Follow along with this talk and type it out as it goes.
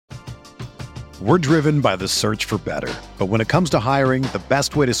We're driven by the search for better. But when it comes to hiring, the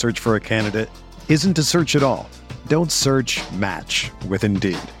best way to search for a candidate isn't to search at all. Don't search, match with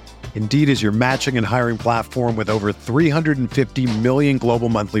Indeed. Indeed is your matching and hiring platform with over 350 million global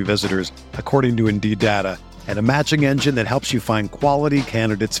monthly visitors, according to Indeed data, and a matching engine that helps you find quality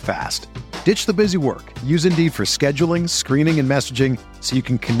candidates fast. Ditch the busy work. Use Indeed for scheduling, screening, and messaging so you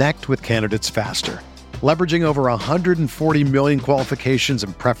can connect with candidates faster. Leveraging over 140 million qualifications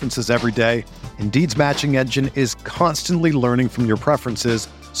and preferences every day, Indeed's matching engine is constantly learning from your preferences,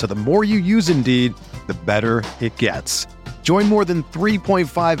 so the more you use Indeed, the better it gets. Join more than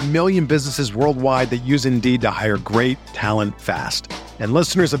 3.5 million businesses worldwide that use Indeed to hire great talent fast. And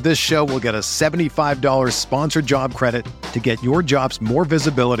listeners of this show will get a $75 sponsored job credit to get your jobs more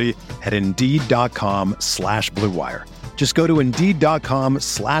visibility at Indeed.com/Blue Wire. Just go to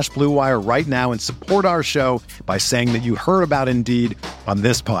Indeed.com/Blue Wire right now and support our show by saying that you heard about Indeed on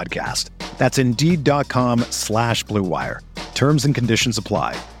this podcast. That's Indeed.com/Blue Wire. Terms and conditions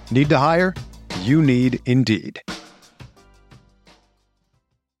apply. Need to hire? You need Indeed.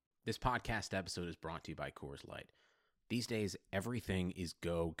 This podcast episode is brought to you by Coors Light. These days, everything is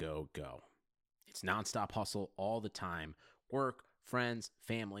go, go, go. It's nonstop hustle all the time. Work, friends,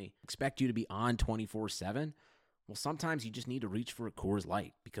 family, expect you to be on 24/7. Well, sometimes you just need to reach for a Coors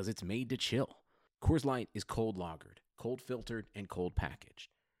Light because it's made to chill. Coors Light is cold lagered, cold filtered, and cold packaged.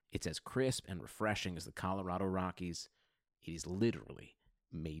 It's as crisp and refreshing as the Colorado Rockies. It is literally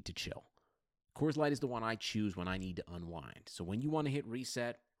made to chill. Coors Light is the one I choose when I need to unwind. So when you want to hit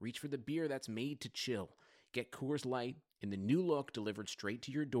reset, reach for the beer that's made to chill. Get Coors Light in the new look delivered straight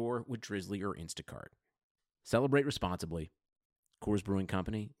to your door with Drizzly or Instacart. Celebrate responsibly. Coors Brewing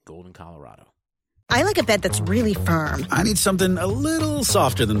Company, Golden, Colorado. I like a bed that's really firm. I need something a little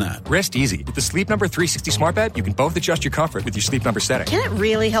softer than that. Rest easy. With the Sleep Number 360 smart bed, you can both adjust your comfort with your Sleep Number setting. Can it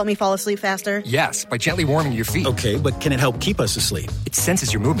really help me fall asleep faster? Yes, by gently warming your feet. Okay, but can it help keep us asleep? It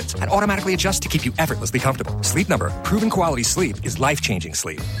senses your movements and automatically adjusts to keep you effortlessly comfortable. Sleep Number, proven quality sleep is life-changing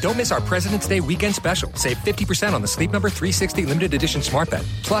sleep. Don't miss our President's Day weekend special. Save 50% on the Sleep Number 360 limited edition smart bed.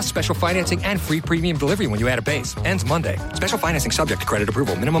 Plus special financing and free premium delivery when you add a base. Ends Monday. Special financing subject to credit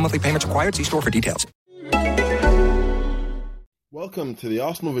approval. Minimum monthly payments required. See store for details. Welcome to the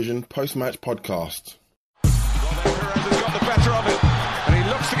Arsenal Vision post-match podcast. Perez has got the better of it, and he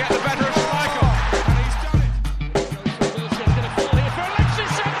looks to get the better of Schmeichel, and he's done it. It's going to fall here for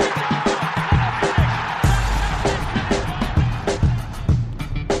Alexis Sanchez.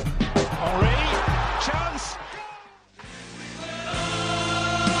 Henry, chance.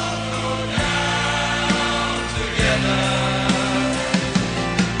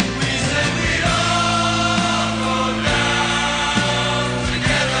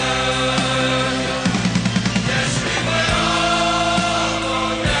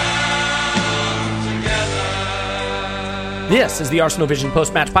 This is the Arsenal Vision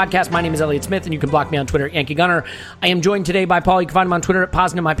post-match podcast. My name is Elliot Smith, and you can block me on Twitter at Yankee Gunner. I am joined today by Paul. You can find him on Twitter at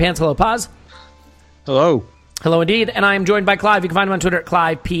Paz in my pants. Hello, Paz. Hello. Hello, indeed. And I am joined by Clive. You can find him on Twitter at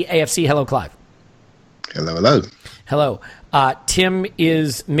Clive PAFC. Hello, Clive. Hello, hello. Hello. Tim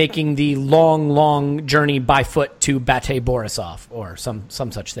is making the long journey by foot to Bate Borisov, or some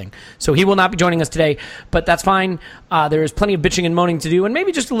such thing. So he will not be joining us today, but that's fine. There is plenty of bitching and moaning to do, and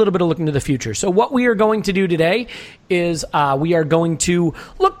maybe just a little bit of looking to the future. So what we are going to do today is we are going to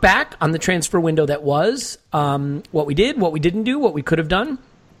look back on the transfer window that was, what we did, what we didn't do, what we could have done.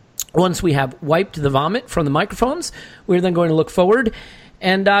 Once we have wiped the vomit from the microphones, we're then going to look forward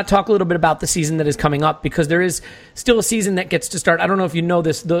and talk a little bit about the season that is coming up, because there is still a season that gets to start. I don't know if you know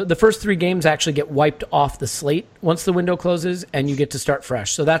this. The first 3 games actually get wiped off the slate once the window closes, and you get to start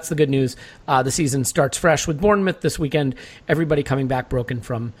fresh. So that's the good news. The season starts fresh with Bournemouth this weekend, everybody coming back broken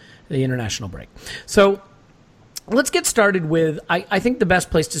from the international break. So let's get started with, I think the best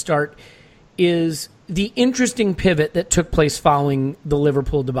place to start is the interesting pivot that took place following the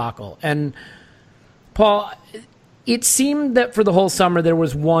Liverpool debacle. And Paul, it seemed that for the whole summer there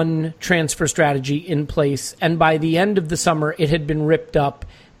was one transfer strategy in place, and by the end of the summer it had been ripped up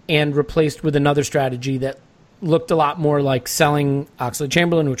and replaced with another strategy that looked a lot more like selling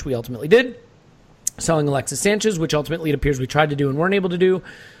Oxlade-Chamberlain, which we ultimately did, selling Alexis Sanchez, which ultimately it appears we tried to do and weren't able to do,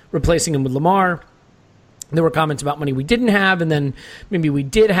 replacing him with Lamar. There were comments about money we didn't have, and then maybe we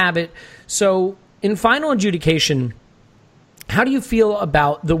did have it. So in final adjudication, how do you feel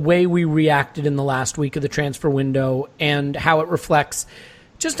about the way we reacted in the last week of the transfer window and how it reflects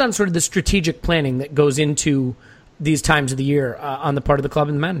just on sort of the strategic planning that goes into these times of the year on the part of the club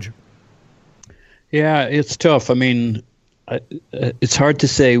and the manager? Yeah, it's tough. I mean, it's hard to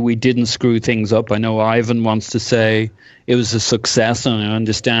say we didn't screw things up. I know Ivan wants to say it was a success, and I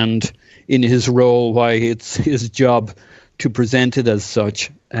understand in his role why it's his job to present it as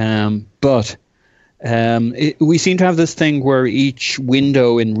such. But we seem to have this thing where each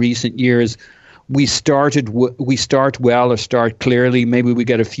window in recent years, we start well or start clearly. Maybe we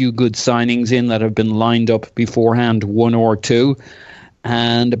get a few good signings in that have been lined up beforehand, one or two.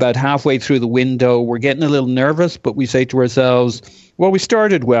 And about halfway through the window, we're getting a little nervous, but we say to ourselves, well, we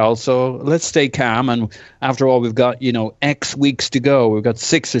started well, so let's stay calm. And after all, we've got, X weeks to go. We've got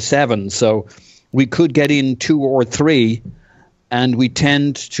 6 or 7, so we could get in 2 or 3, and we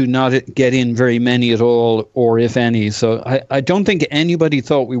tend to not get in very many at all, or if any. So I don't think anybody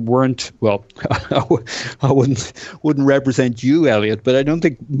thought we weren't, well, I wouldn't represent you, Elliot, but I don't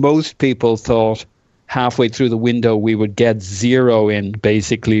think most people thought halfway through the window we would get 0 in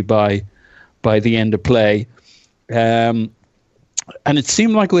basically by the end of play. And it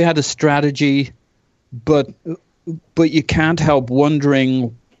seemed like we had a strategy, but you can't help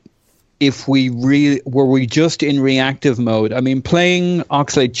wondering if were we just in reactive mode. I mean, playing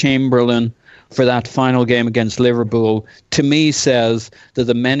Oxlade-Chamberlain for that final game against Liverpool, to me, says that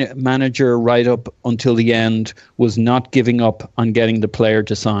the manager right up until the end was not giving up on getting the player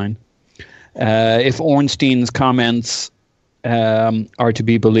to sign. If Ornstein's comments are to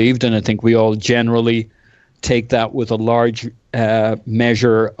be believed, and I think we all generally take that with a large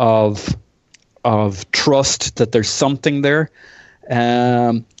measure of trust that there's something there,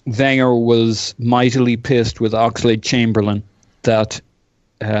 Wenger was mightily pissed with Oxlade-Chamberlain that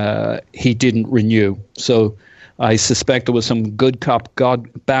he didn't renew. So I suspect there was some good cop,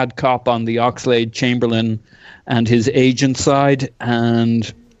 bad cop on the Oxlade-Chamberlain and his agent side,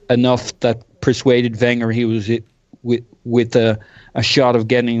 and enough that persuaded Wenger he was with a shot of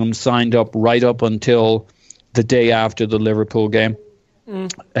getting him signed up right up until the day after the Liverpool game,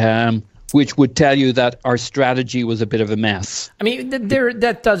 which would tell you that our strategy was a bit of a mess. I mean,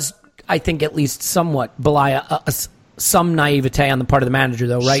 that does, I think, at least somewhat belie some naivete on the part of the manager,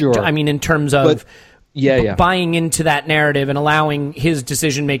 though, right? Sure. I mean, in terms of buying into that narrative and allowing his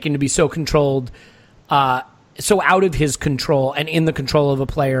decision-making to be so controlled, so out of his control and in the control of a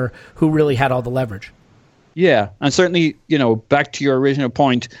player who really had all the leverage. Yeah, and certainly, back to your original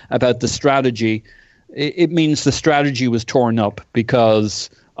point about the strategy, it means the strategy was torn up because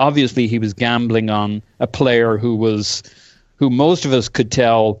obviously he was gambling on a player who most of us could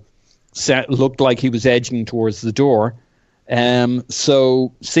tell looked like he was edging towards the door.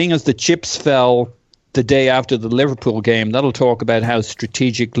 So seeing as the chips fell the day after the Liverpool game, that'll talk about how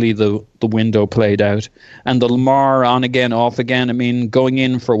strategically the window played out. And the Lamar on again, off again, I mean, going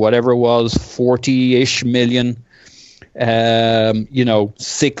in for whatever it was, 40-ish million,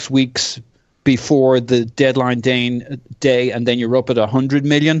 6 weeks before the deadline day, and then you're up at 100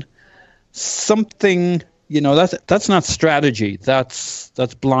 million. Something, that's not strategy. That's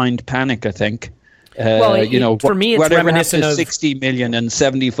blind panic, I think. For me, it's reminiscent of 60 million and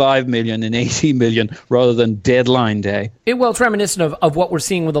 75 million and 80 million rather than deadline day. It's reminiscent of what we're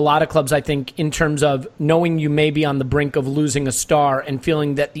seeing with a lot of clubs, I think, in terms of knowing you may be on the brink of losing a star and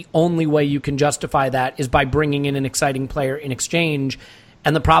feeling that the only way you can justify that is by bringing in an exciting player in exchange.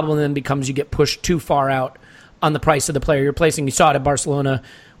 And the problem then becomes you get pushed too far out on the price of the player you're placing. You saw it at Barcelona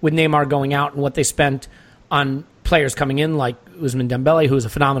with Neymar going out and what they spent on players coming in like Ousmane Dembele, who is a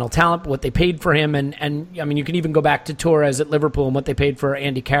phenomenal talent, what they paid for him. And I mean, you can even go back to Torres at Liverpool and what they paid for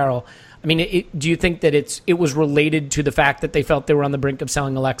Andy Carroll. I mean, do you think that it was related to the fact that they felt they were on the brink of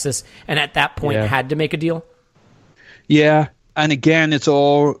selling Alexis and at that point had to make a deal? Yeah. And again, it's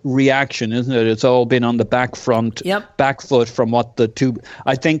all reaction, isn't it? It's all been on the back foot from what the two...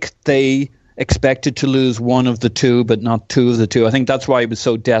 I think they expected to lose one of the two, but not two of the two. I think that's why he was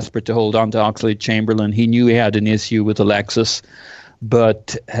so desperate to hold on to Oxlade-Chamberlain. He knew he had an issue with Alexis,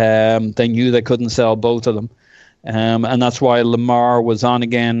 but they knew they couldn't sell both of them. And that's why Lamar was on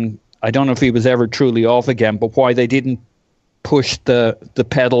again. I don't know if he was ever truly off again, but why they didn't push the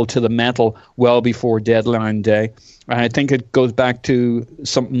pedal to the metal well before deadline day. And I think it goes back to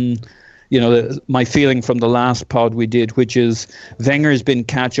something, my feeling from the last pod we did, which is Wenger's been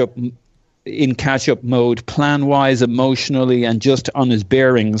in catch-up mode, plan-wise, emotionally, and just on his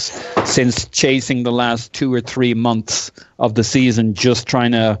bearings since chasing the last 2 or 3 months of the season, just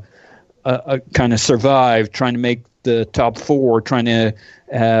trying to kind of survive, trying to make the top 4, trying to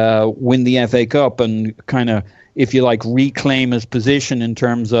win the FA Cup and kind of, if you like, reclaim his position in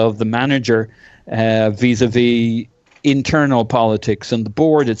terms of the manager vis-a-vis internal politics and the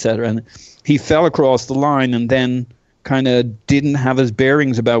board, etc. And he fell across the line, and then kind of didn't have his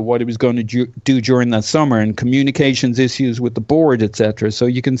bearings about what he was going to do during that summer, and communications issues with the board, etc. So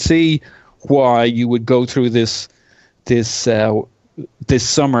you can see why you would go through this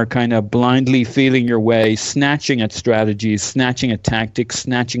summer kind of blindly feeling your way, snatching at strategies, snatching at tactics,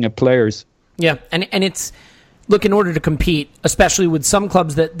 snatching at players. Yeah, and it's, look, in order to compete, especially with some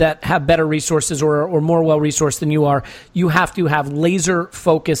clubs that have better resources or more well-resourced than you are, you have to have laser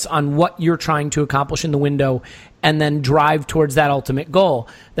focus on what you're trying to accomplish in the window and then drive towards that ultimate goal.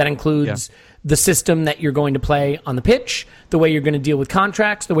 That includes the system that you're going to play on the pitch, the way you're going to deal with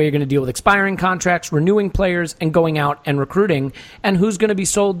contracts, the way you're going to deal with expiring contracts, renewing players, and going out and recruiting, and who's going to be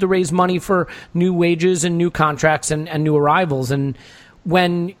sold to raise money for new wages and new contracts and new arrivals. And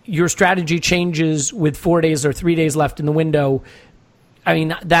when your strategy changes with 4 days or 3 days left in the window, I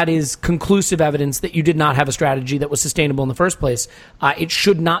mean, that is conclusive evidence that you did not have a strategy that was sustainable in the first place. It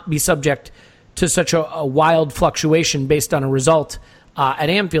should not be subject to such a wild fluctuation based on a result at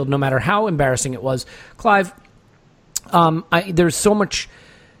Anfield, no matter how embarrassing it was. Clive, there's so much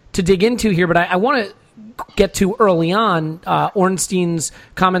to dig into here, but I want to get to early on Ornstein's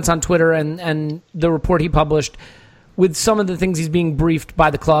comments on Twitter and the report he published with some of the things he's being briefed by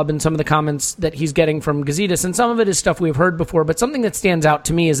the club and some of the comments that he's getting from Gazidis. And some of it is stuff we've heard before, but something that stands out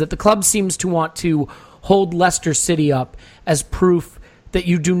to me is that the club seems to want to hold Leicester City up as proof that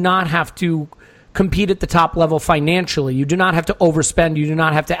you do not have to compete at the top level financially. You do not have to overspend. You do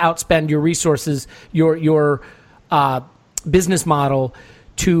not have to outspend your resources, your business model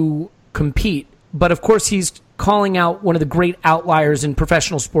to compete. But of course, he's calling out one of the great outliers in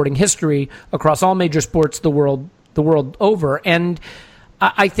professional sporting history across all major sports the world over. And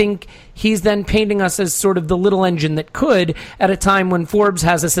I think he's then painting us as sort of the little engine that could, at a time when Forbes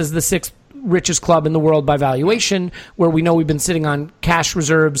has us as the sixth richest club in the world by valuation, where we know we've been sitting on cash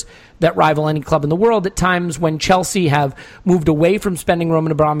reserves that rival any club in the world, at times when Chelsea have moved away from spending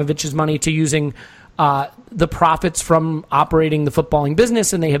Roman Abramovich's money to using the profits from operating the footballing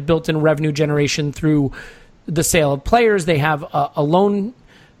business, and they have built in revenue generation through the sale of players. They have a loan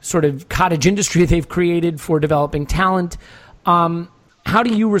sort of cottage industry they've created for developing talent. How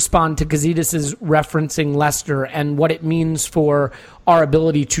do you respond to Gazidis' referencing Leicester and what it means for our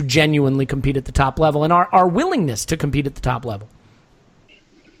ability to genuinely compete at the top level and our willingness to compete at the top level?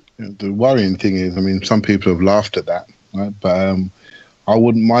 The worrying thing is, I mean, some people have laughed at that, right? But I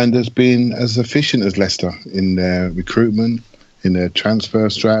wouldn't mind us being as efficient as Leicester in their recruitment, in their transfer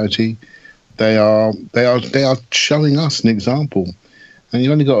strategy. They are showing us an example. And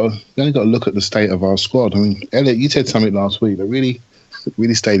you only got to look at the state of our squad. I mean, Elliot, you said something last week that really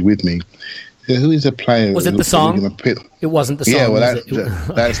stayed with me. Yeah, who is the player? Was it the song? It wasn't the song. Yeah, well,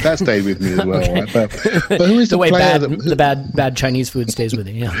 that stayed with me as well. Okay. Right? But who is the way player the bad Chinese food stays with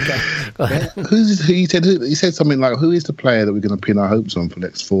you? Yeah. Okay. Go ahead. He said something like, "Who is the player that we're going to pin our hopes on for the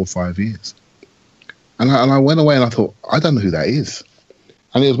next 4 or 5 years?" And I went away and I thought, I don't know who that is.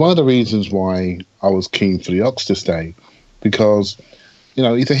 And it was one of the reasons why I was keen for the Ox to stay, because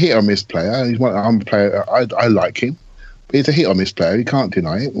he's a hit or miss player. I'm a player. I like him. He's a hit or miss player. You can't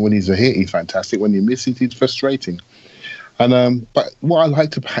deny it. When he's a hit, he's fantastic. When you miss it, he's frustrating. And but what I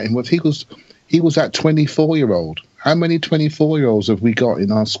liked about him was he was that 24-year-old. How many 24-year-olds have we got in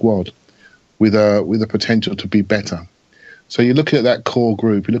our squad with a potential to be better? So you're looking at that core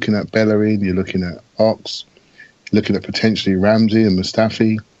group. You're looking at Bellerin. You're looking at Ox. You're looking at potentially Ramsey and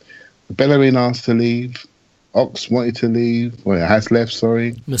Mustafi. Bellerin asked to leave. Ox wanted to leave. Well, has left.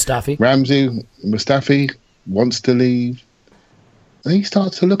 Sorry. Mustafi wants to leave. And you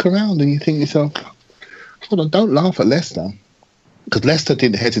start to look around and you think to yourself, hold on, don't laugh at Leicester. Because Leicester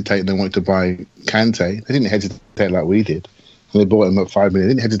didn't hesitate and they wanted to buy Kante. They didn't hesitate like we did. And they bought him at 5 million.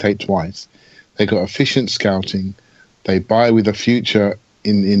 They didn't hesitate twice. They got efficient scouting. They buy with the future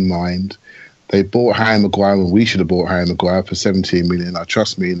in mind. They bought Harry Maguire when we should have bought Harry Maguire for 17 million. Now,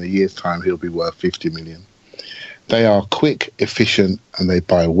 trust me, in a year's time, he'll be worth 50 million. They are quick, efficient, and they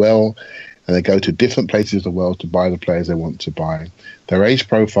buy well. And they go to different places of the world to buy the players they want to buy. Their age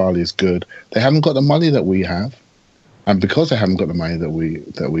profile is good. They haven't got the money that we have. And because they haven't got the money that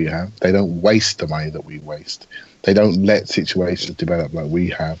we have, they don't waste the money that we waste. They don't let situations develop like we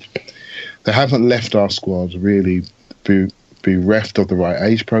have. They haven't left our squad really bereft of the right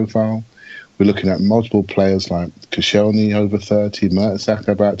age profile. We're looking at multiple players like Koscielny over 30, Mertesacker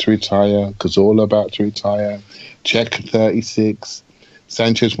about to retire, Cazorla about to retire, Cech 36,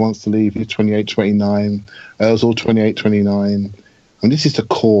 Sanchez wants to leave, he's 28, 29, Ozil 28, 29. And this is the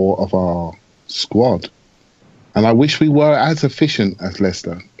core of our squad. And I wish we were as efficient as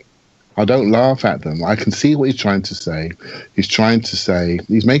Leicester. I don't laugh at them. I can see what he's trying to say.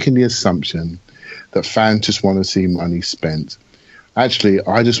 He's making the assumption that fans just want to see money spent. Actually,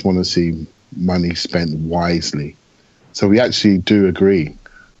 I just want to see money spent wisely. So we actually do agree.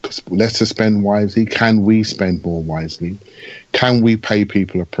 Because let's just spend wisely. Can we spend more wisely? Can we pay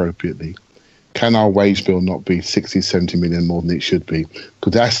people appropriately? Can our wage bill not be 60, 70 million more than it should be?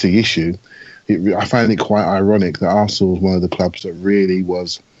 Because that's the issue. I find it quite ironic that Arsenal was one of the clubs that really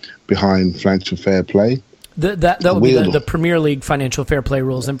was behind financial fair play. That would be the Premier League financial fair play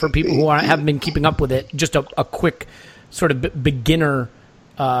rules. And for people who haven't been keeping up with it, just a quick sort of beginner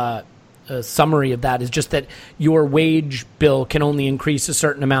summary of that is just that your wage bill can only increase a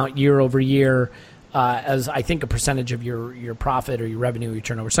certain amount year over year as I think a percentage of your profit or your revenue or your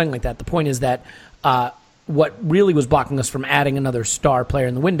turnover, something like that. The point is that what really was blocking us from adding another star player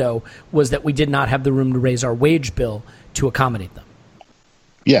in the window was that we did not have the room to raise our wage bill to accommodate them.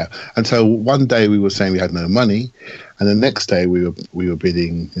 Yeah, and so one day we were saying we had no money, and the next day we were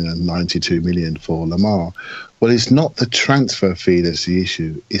bidding 92 million for Lamar. Well, it's not the transfer fee that's the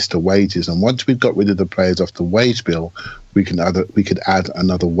issue; it's the wages. And once we got rid of the players off the wage bill, we could add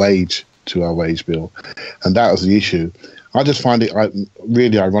another wage to our wage bill, and that was the issue. I just find it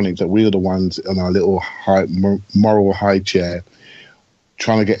really ironic that we are the ones on our little moral high chair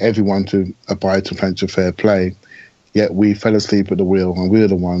trying to get everyone to abide to financial fair play. Yet we fell asleep at the wheel, and we're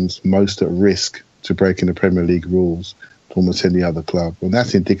the ones most at risk to breaking the Premier League rules for almost any other club. And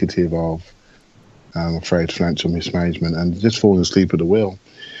that's indicative of, I'm afraid, financial mismanagement and just falling asleep at the wheel.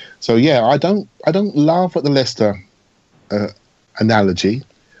 So, yeah, I don't laugh at the Leicester analogy.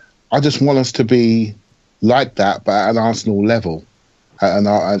 I just want us to be like that, but at an Arsenal level,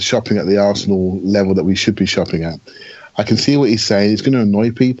 and shopping at the Arsenal level that we should be shopping at. I can see what he's saying. It's going to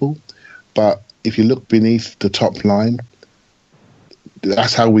annoy people, but if you look beneath the top line,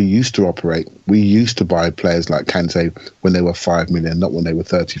 that's how we used to operate. We used to buy players like Kante when they were 5 million, not when they were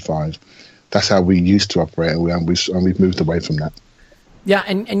 35. That's how we used to operate, and we've moved away from that. Yeah,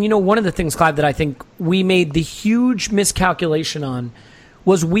 and one of the things, Clive, that I think we made the huge miscalculation on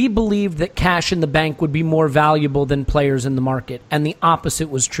was we believed that cash in the bank would be more valuable than players in the market, and the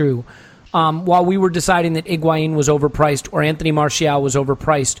opposite was true. While we were deciding that Higuain was overpriced or Anthony Martial was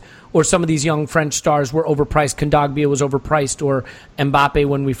overpriced or some of these young French stars were overpriced, Kondogbia was overpriced, or Mbappe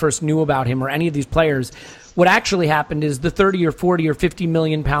when we first knew about him, or any of these players, what actually happened is the 30 or 40 or 50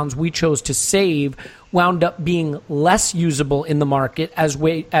 million pounds we chose to save wound up being less usable in the market as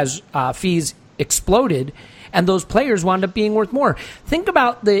fees exploded, and those players wound up being worth more. Think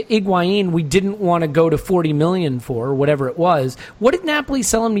about the Higuain we didn't want to go to 40 million for, or whatever it was. What did Napoli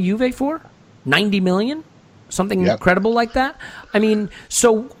sell him to Juve for? 90 million? Something incredible like that? I mean,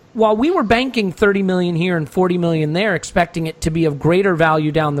 so while we were banking 30 million here and 40 million there, expecting it to be of greater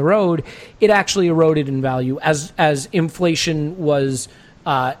value down the road, it actually eroded in value as inflation was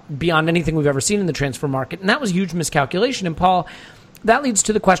beyond anything we've ever seen in the transfer market. And that was a huge miscalculation. And Paul, that leads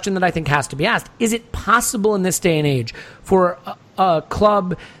to the question that I think has to be asked. Is it possible in this day and age for a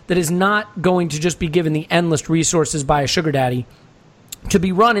club that is not going to just be given the endless resources by a sugar daddy to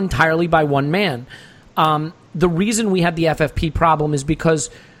be run entirely by one man? The reason we had the FFP problem is because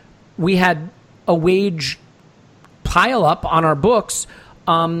we had a wage pile up on our books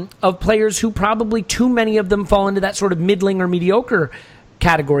of players who probably too many of them fall into that sort of middling or mediocre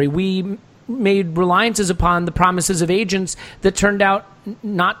category. We made reliances upon the promises of agents that turned out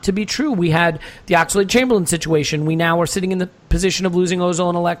not to be true. We had the Oxlade-Chamberlain situation. We now are sitting in the position of losing Ozil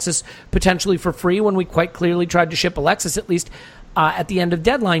and Alexis potentially for free when we quite clearly tried to ship Alexis at least at the end of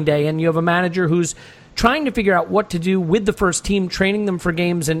deadline day. And you have a manager who's trying to figure out what to do with the first team, training them for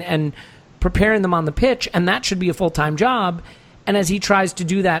games and preparing them on the pitch, and that should be a full-time job. And as he tries to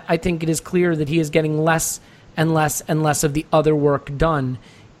do that, I think it is clear that he is getting less and less and less of the other work done.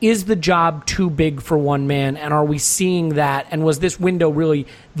 Is the job too big for one man, and are we seeing that? And was this window really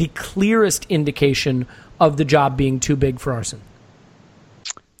the clearest indication of the job being too big for Arsene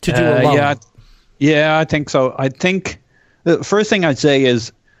to do alone? Yeah, I think so. I think the first thing I'd say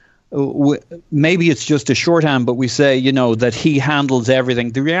is maybe it's just a shorthand, but we say, that he handles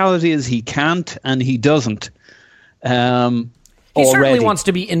everything. The reality is he can't and he doesn't. He certainly wants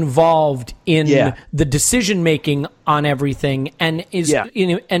to be involved in the decision-making on everything, and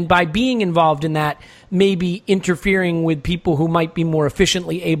and by being involved in that, maybe interfering with people who might be more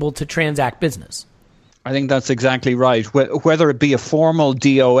efficiently able to transact business. I think that's exactly right. Whether it be a formal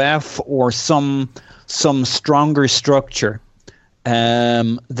DOF or some stronger structure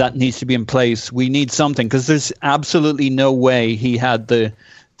that needs to be in place, we need something, because there's absolutely no way he had the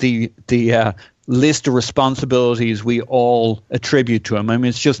list of responsibilities we all attribute to him. I mean,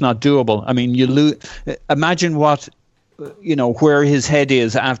 it's just not doable. I mean, imagine what where his head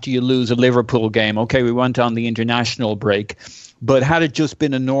is after you lose a Liverpool game. Okay, we went on the international break, but had it just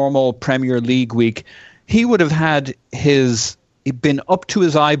been a normal Premier League week, he would have had been up to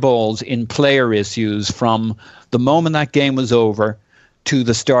his eyeballs in player issues from the moment that game was over to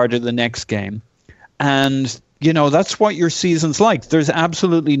the start of the next game. And, that's what your season's like. There's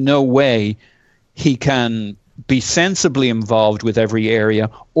absolutely no way he can be sensibly involved with every area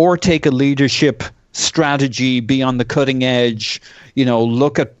or take a leadership strategy, be on the cutting edge,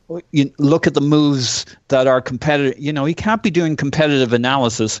 look at the moves that are competitive. He can't be doing competitive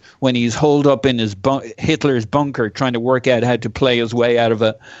analysis when he's holed up in his Hitler's bunker trying to work out how to play his way out of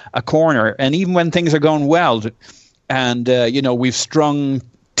a corner. And even when things are going well and, we've strung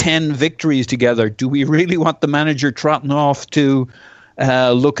 10 victories together, do we really want the manager trotting off to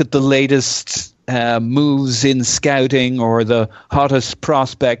look at the latest moves in scouting or the hottest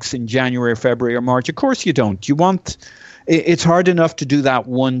prospects in January, February, or March? Of course you don't. It's hard enough to do that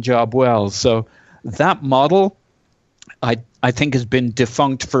one job well. So that model, I think, has been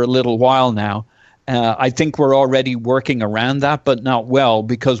defunct for a little while now. I think we're already working around that, but not well,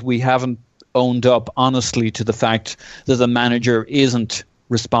 because we haven't owned up honestly to the fact that the manager isn't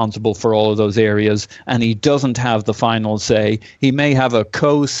responsible for all of those areas, and he doesn't have the final say. He may have a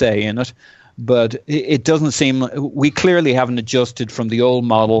co-say in it, but it doesn't seem, we clearly haven't adjusted from the old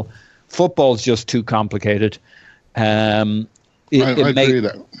model. Football's just too complicated. I agree with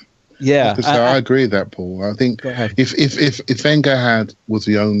that. Yeah, I agree with that, Paul. I think if Wenger was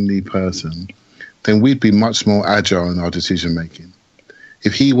the only person, then we'd be much more agile in our decision making.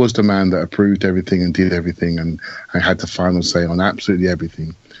 If he was the man that approved everything and did everything and had the final say on absolutely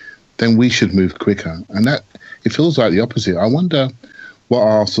everything, then we should move quicker. And that, it feels like the opposite. I wonder what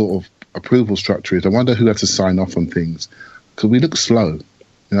our sort of approval structure is. I wonder who has to sign off on things, because we look slow.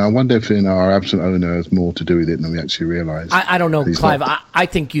 I wonder if our absent owner has more to do with it than we actually realise. I don't know, Clive. I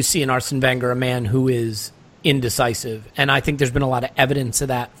think you see in Arsene Wenger a man who is indecisive, and I think there's been a lot of evidence of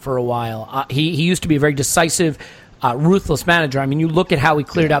that for a while. He used to be a very decisive, ruthless manager. I mean, you look at how he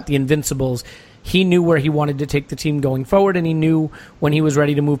cleared out the Invincibles. He knew where he wanted to take the team going forward, and he knew when he was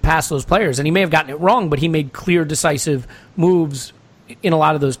ready to move past those players. And he may have gotten it wrong, but he made clear, decisive moves in a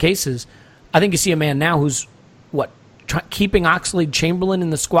lot of those cases. I think you see a man now who's, keeping Oxlade-Chamberlain in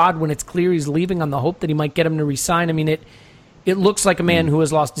the squad when it's clear he's leaving on the hope that he might get him to resign. I mean, it looks like a man who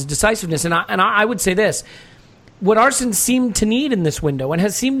has lost his decisiveness. And I would say this. What Arsene seemed to need in this window, and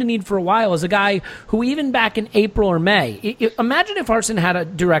has seemed to need for a while, is a guy who, even back in April or May, imagine if Arsene had a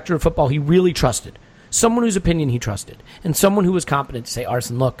director of football he really trusted, someone whose opinion he trusted, and someone who was competent to say,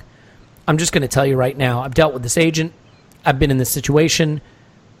 Arsene, look, I'm just going to tell you right now, I've dealt with this agent, I've been in this situation,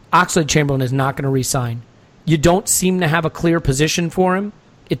 Oxlade-Chamberlain is not going to re-sign. You don't seem to have a clear position for him.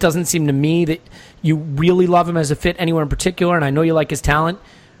 It doesn't seem to me that you really love him as a fit anywhere in particular, and I know you like his talent.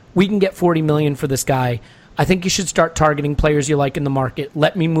 We can get $40 million for this guy. I think you should start targeting players you like in the market.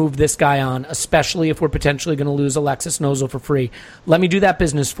 Let me move this guy on, especially if we're potentially going to lose Alexis Nozel for free. Let me do that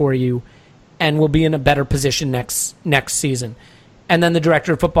business for you, and we'll be in a better position next season. And then the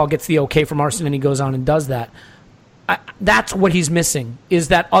director of football gets the okay from Arsene, and he goes on and does that. That's what he's missing, is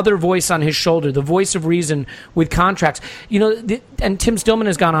that other voice on his shoulder, the voice of reason with contracts. And Tim Stillman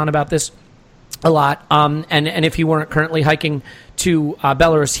has gone on about this a lot, and if he weren't currently hiking to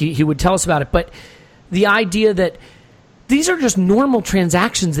Belarus, he would tell us about it. But the idea that these are just normal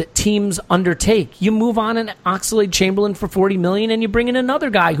transactions that teams undertake. You move on an Oxlade-Chamberlain for $40 million, and you bring in another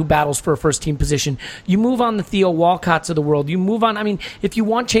guy who battles for a first-team position. You move on the Theo Walcotts of the world. You move on. I mean, if you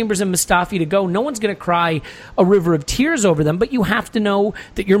want Chambers and Mustafi to go, no one's going to cry a river of tears over them, but you have to know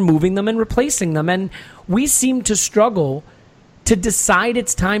that you're moving them and replacing them. And we seem to struggle to decide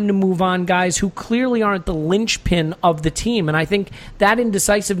it's time to move on guys who clearly aren't the linchpin of the team. And I think that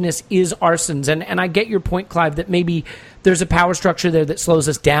indecisiveness is Arsene's. And I get your point, Clive, that maybe there's a power structure there that slows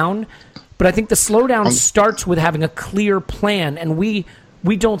us down. But I think the slowdown starts with having a clear plan, and we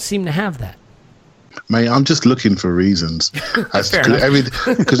don't seem to have that. Mate, I'm just looking for reasons.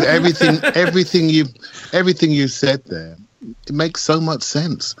 Because everything you said there, it makes so much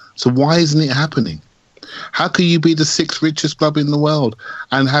sense. So why isn't it happening? How can you be the 6th richest club in the world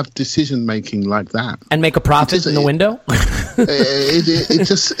and have decision making like that and make a profit in the window?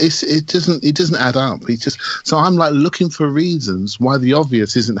 it doesn't add up. So I'm like looking for reasons why the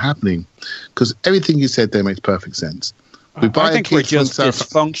obvious isn't happening, because everything you said there makes perfect sense. I think we're just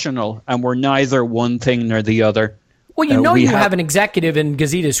dysfunctional, and we're neither one thing nor the other. Well, you have an executive in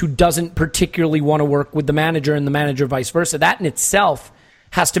Gazidis who doesn't particularly want to work with the manager, and the manager vice versa. That in itself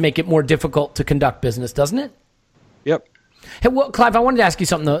has to make it more difficult to conduct business, doesn't it? Yep. Hey, well, Clive, I wanted to ask you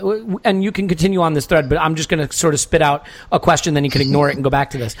something, though, and you can continue on this thread, but I'm just going to sort of spit out a question, then you can ignore it and go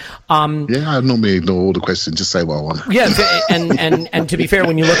back to this. I normally ignore all the questions, just say what I want. Yeah, and to be fair,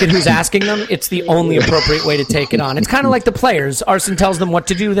 when you look at who's asking them, it's the only appropriate way to take it on. It's kind of like the players. Arsene tells them what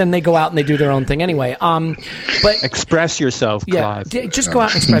to do, then they go out and they do their own thing anyway. But express yourself, Clive. Just go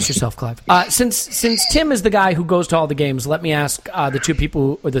out and express yourself, Clive. Since Tim is the guy who goes to all the games, let me ask the two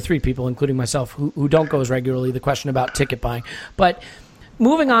people, or the three people, including myself, who don't go as regularly, the question about ticket buying. But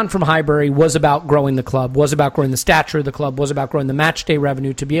moving on from Highbury was about growing the club, was about growing the stature of the club, was about growing the match day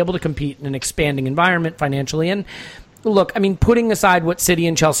revenue to be able to compete in an expanding environment financially. And look, I mean, putting aside what City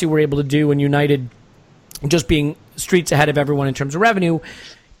and Chelsea were able to do and United just being streets ahead of everyone in terms of revenue,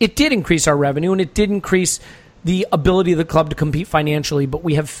 it did increase our revenue and it did increase the ability of the club to compete financially, but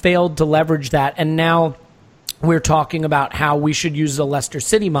we have failed to leverage that. And now we're talking about how we should use the Leicester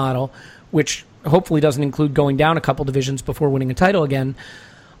City model, which hopefully doesn't include going down a couple divisions before winning a title again.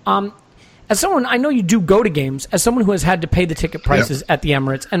 As someone, I know you do go to games, as someone who has had to pay the ticket prices at the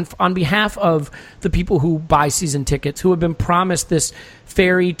Emirates, and on behalf of the people who buy season tickets, who have been promised this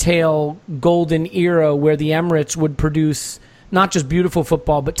fairy tale golden era where the Emirates would produce not just beautiful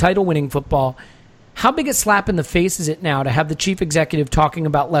football, but title-winning football, how big a slap in the face is it now to have the chief executive talking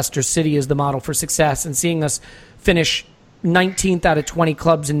about Leicester City as the model for success and seeing us finish 19th out of 20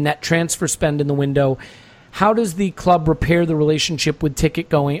 clubs in net transfer spend in the window? How does the club repair the relationship with ticket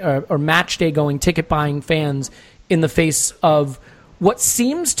going or match day going ticket buying fans in the face of what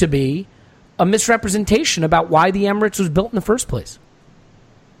seems to be a misrepresentation about why the Emirates was built in the first place?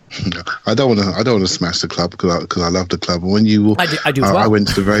 I don't want to smash the club because I love the club. And when you, I do as well. I went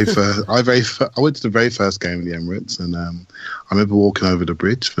to the very first. I went to the very first game of the Emirates, and I remember walking over the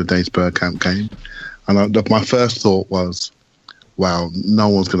bridge for the Danes Bergkamp game. And my first thought was, wow, no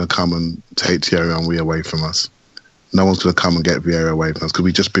one's going to come and take Thierry Henry away from us. No one's going to come and get Vieira away from us because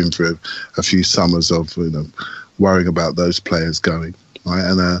we've just been through a few summers of worrying about those players going. Right?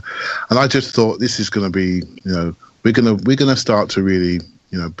 And I just thought this is going to be, we're going to start to really,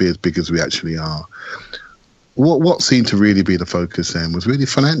 be as big as we actually are. What seemed to really be the focus then was really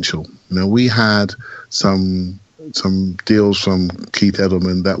financial. We had some deals from Keith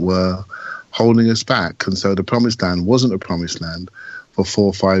Edelman that were holding us back, and so the promised land wasn't a promised land for 4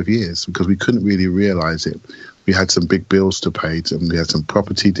 or 5 years because we couldn't really realize it. We had some big bills to pay, and we had some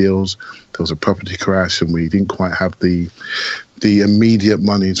property deals. There was a property crash, and we didn't quite have the immediate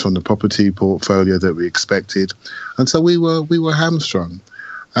monies from the property portfolio that we expected, and so we were hamstrung.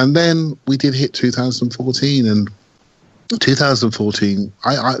 And then we did hit 2014, and 2014,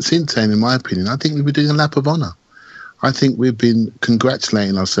 since then, in my opinion, I think we were doing a lap of honour. I think we've been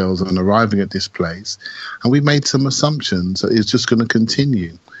congratulating ourselves on arriving at this place, and we've made some assumptions that it's just going to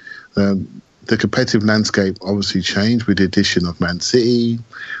continue. The competitive landscape obviously changed with the addition of Man City,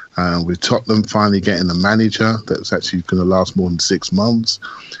 with Tottenham finally getting a manager that's actually going to last more than 6 months.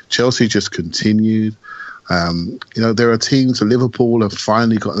 Chelsea just continued. There are teams, Liverpool have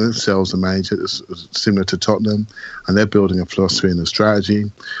finally got themselves a manager that's similar to Tottenham, and they're building a philosophy and a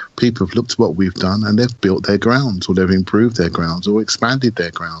strategy. People have looked at what we've done, and they've built their grounds, or they've improved their grounds, or expanded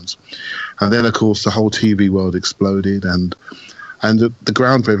their grounds. And then, of course, the whole TV world exploded, and the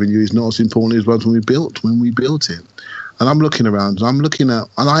ground revenue is not as important as it was when we built it. And I'm looking around,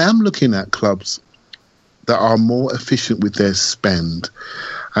 and I am looking at clubs that are more efficient with their spend.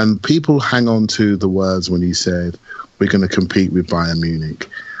 And people hang on to the words when he said, we're going to compete with Bayern Munich.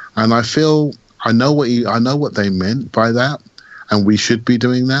 And I feel, I know what they meant by that, and we should be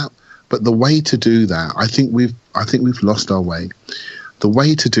doing that. But the way to do that, I think we've lost our way. The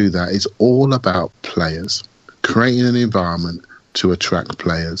way to do that is all about players, creating an environment to attract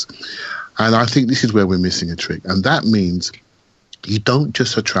players. And I think this is where we're missing a trick. And that means you don't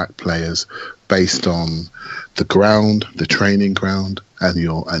just attract players based on the ground, the training ground, and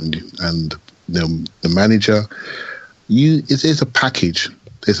the manager. It's a package.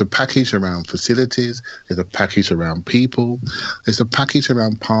 There's a package around facilities. There's a package around people. There's a package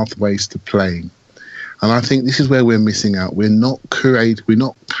around pathways to playing. And I think this is where we're missing out. We're not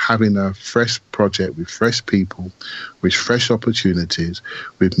having a fresh project with fresh people, with fresh opportunities,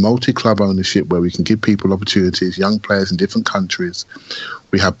 with multi-club ownership where we can give people opportunities, young players in different countries.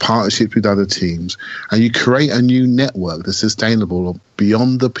 We have partnerships with other teams, and you create a new network that's sustainable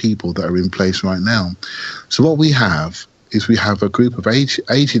beyond the people that are in place right now. So what we have is we have a group of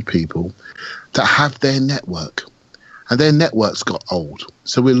aged people that have their network. And their networks got old.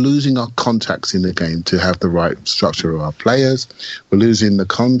 So we're losing our contacts in the game to have the right structure of our players. We're losing the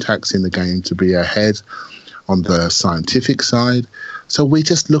contacts in the game to be ahead on the scientific side. So we're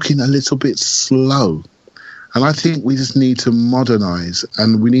just looking a little bit slow. And I think we just need to modernise,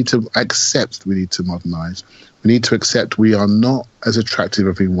 and we need to accept we need to modernise. We need to accept we are not as attractive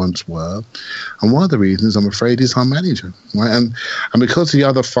as we once were. And one of the reasons, I'm afraid, is our manager. Right? And because the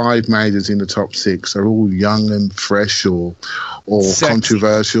other 5 managers in the top 6 are all young and fresh or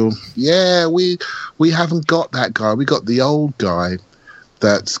controversial, we haven't got that guy. We got the old guy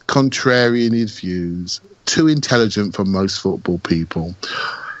that's contrary in his views, too intelligent for most football people.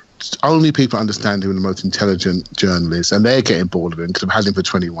 Only people understand him are the most intelligent journalists, and they're getting bored of him because I've had him for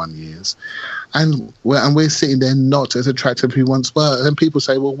 21 years. And we're sitting there not as attractive as we once were. And people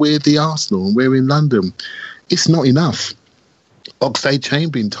say, well, we're the Arsenal and we're in London. It's not enough.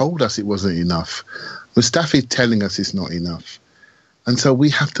 Oxlade-Chamberlain told us it wasn't enough. Mustafi's telling us it's not enough. And so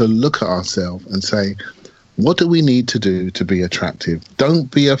we have to look at ourselves and say, what do we need to do to be attractive? Don't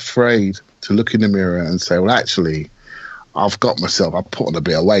be afraid to look in the mirror and say, well, actually, I've got myself, I've put on a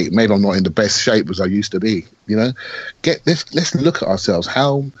bit of weight. Maybe I'm not in the best shape as I used to be. You know, let's look at ourselves.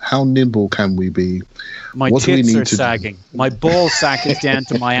 How nimble can we be? My tits are sagging. My ball sack is down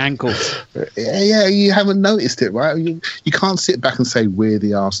to my ankles. Yeah, you haven't noticed it, right? You can't sit back and say we're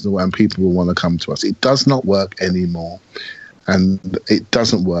the Arsenal and people will want to come to us. It does not work anymore. And it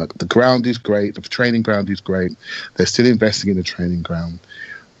doesn't work. The ground is great. The training ground is great. They're still investing in the training ground.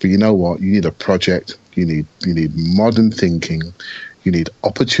 But you know what? You need a project. You need modern thinking. You need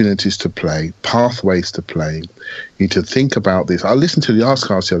opportunities to play, pathways to play. You need to think about this. I listened to the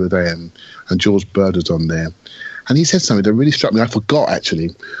Arsecast the other day, and George Bird was on there. And he said something that really struck me. I forgot,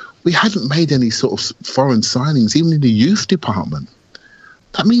 actually. We hadn't made any sort of foreign signings, even in the youth department.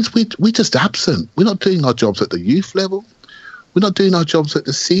 That means we're just absent. We're not doing our jobs at the youth level. We're not doing our jobs at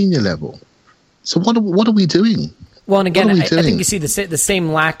the senior level. So what are we doing? Well, and again, I think you see the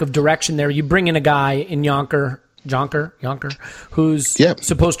same lack of direction there. You bring in a guy in Jonker, who's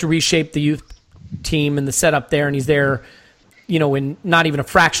supposed to reshape the youth team and the setup there, and he's there, in not even a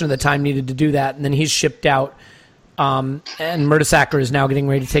fraction of the time needed to do that, and then he's shipped out. And Mertesacker is now getting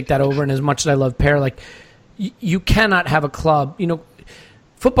ready to take that over. And as much as I love Per, you cannot have a club.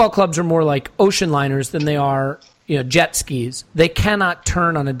 Football clubs are more like ocean liners than they are, jet skis. They cannot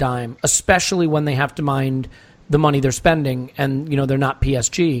turn on a dime, especially when they have to mind the money they're spending, and they're not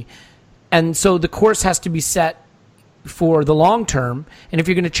PSG. And so the course has to be set for the long term. And if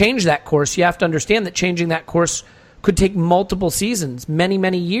you're going to change that course, you have to understand that changing that course could take multiple seasons, many,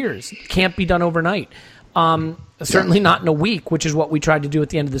 many years. It can't be done overnight. Certainly not in a week, which is what we tried to do at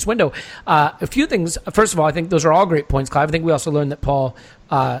the end of this window. A few things. First of all, I think those are all great points, Clive. I think we also learned that Paul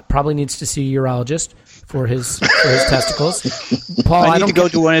probably needs to see a urologist for his testicles. Paul, I need to go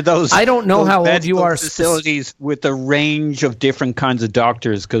to one of those. I don't know how old you are. Facilities with a range of different kinds of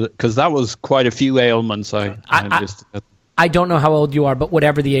doctors, because that was quite a few ailments. I don't know how old you are, but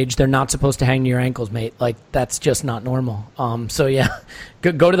whatever the age, they're not supposed to hang to your ankles, mate. That's just not normal. So yeah,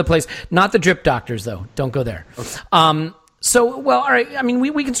 go to the place. Not the drip doctors, though. Don't go there. Okay. All right. I mean,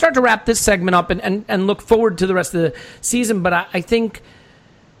 we can start to wrap this segment up and look forward to the rest of the season. But I think,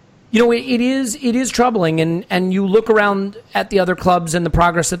 it is troubling. And you look around at the other clubs and the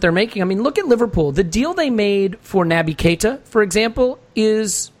progress that they're making. I mean, look at Liverpool. The deal they made for Naby Keita, for example,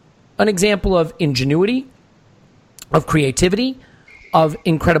 is an example of ingenuity, of creativity, of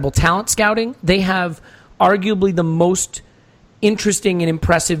incredible talent scouting. They have arguably the most interesting and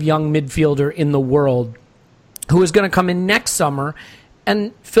impressive young midfielder in the world, who is going to come in next summer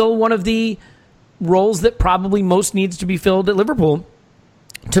and fill one of the roles that probably most needs to be filled at Liverpool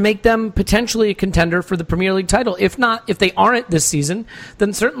to make them potentially a contender for the Premier League title. If they aren't this season,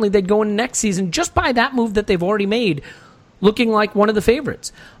 then certainly they'd go in next season just by that move that they've already made, looking like one of the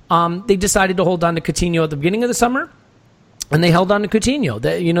favorites. They decided to hold on to Coutinho at the beginning of the summer, and they held on to Coutinho.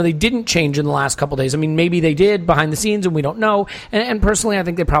 They didn't change in the last couple of days. I mean, maybe they did behind the scenes, and we don't know. And personally, I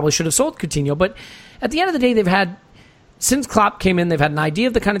think they probably should have sold Coutinho. But at the end of the day, since Klopp came in, they've had an idea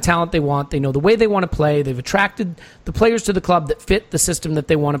of the kind of talent they want. They know the way they want to play. They've attracted the players to the club that fit the system that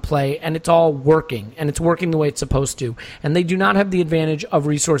they want to play, and it's all working, and it's working the way it's supposed to. And they do not have the advantage of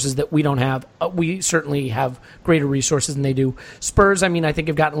resources that we don't have. We certainly have greater resources than they do. Spurs, I think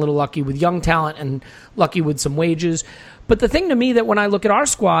have gotten a little lucky with young talent and lucky with some wages. But the thing to me that when I look at our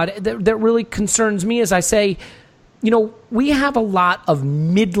squad that really concerns me is I say, we have a lot of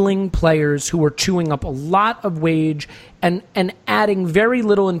middling players who are chewing up a lot of wage and adding very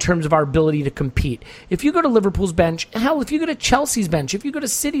little in terms of our ability to compete. If you go to Liverpool's bench, hell, if you go to Chelsea's bench, if you go to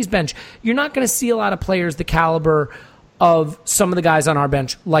City's bench, you're not going to see a lot of players the caliber of some of the guys on our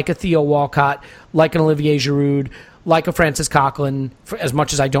bench, like a Theo Walcott, like an Olivier Giroud, like a Francis Coquelin, as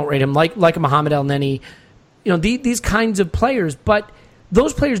much as I don't rate him, like a Mohamed El Neni. These kinds of players, but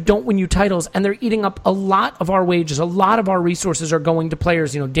those players don't win you titles, and they're eating up a lot of our wages. A lot of our resources are going to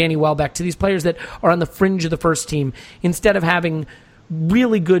players, Danny Welbeck, to these players that are on the fringe of the first team, instead of having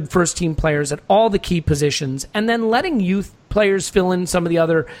really good first-team players at all the key positions, and then letting youth players fill in some of the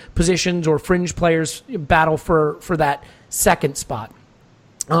other positions, or fringe players battle for that second spot.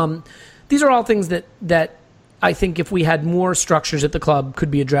 These are all things that I think if we had more structures at the club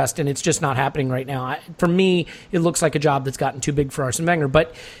could be addressed, and it's just not happening right now. For me, it looks like a job that's gotten too big for Arsene Wenger.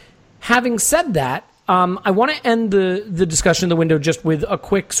 But having said that, I want to end the discussion of the window just with a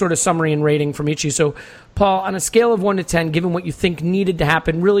quick sort of summary and rating from each of you. So, Paul, on a scale of 1 to 10, given what you think needed to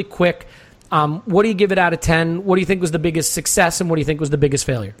happen, really quick, what do you give it out of 10? What do you think was the biggest success, and what do you think was the biggest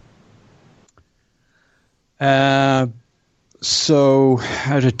failure? So,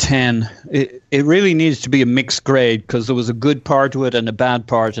 out of 10, it really needs to be a mixed grade, because there was a good part to it and a bad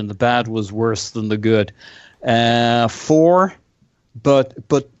part, and the bad was worse than the good. 4, but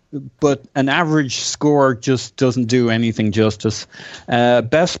an average score just doesn't do anything justice.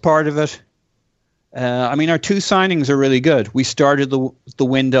 Best part of it, our 2 signings are really good. We started the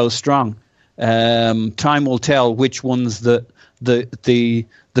window strong. Time will tell which one's the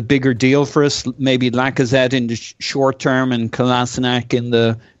bigger deal for us. Maybe Lacazette in the short term and Kolasinac in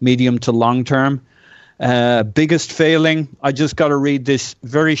the medium to long term. Biggest failing, I just got to read this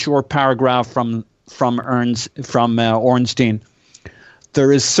very short paragraph from Ornstein.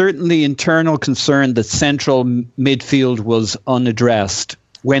 There is certainly internal concern that central midfield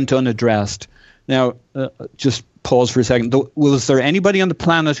went unaddressed. Now, just pause for a second. Was there anybody on the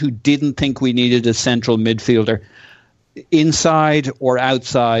planet who didn't think we needed a central midfielder, inside or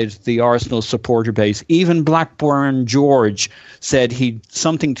outside the Arsenal supporter base? Even Blackburn George said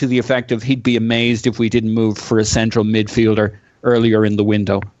something to the effect of he'd be amazed if we didn't move for a central midfielder earlier in the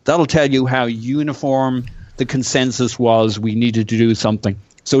window. That'll tell you how uniform the consensus was we needed to do something.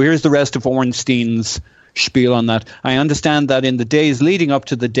 So here's the rest of Ornstein's spiel on that. I understand that in the days leading up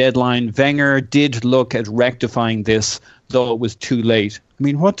to the deadline, Wenger did look at rectifying this, though it was too late.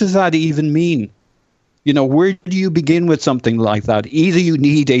 What does that even mean? Where do you begin with something like that? Either you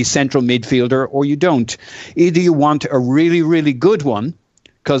need a central midfielder or you don't. Either you want a really, really good one,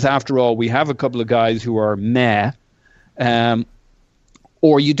 because after all, we have a couple of guys who are meh,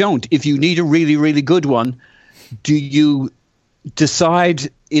 or you don't. If you need a really, really good one, do you decide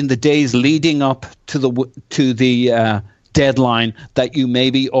in the days leading up to the deadline that you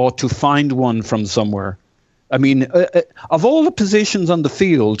maybe ought to find one from somewhere? Of all the positions on the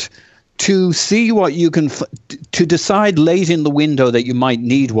field, to see what you can to decide late in the window that you might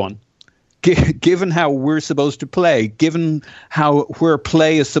need one, given how we're supposed to play, given where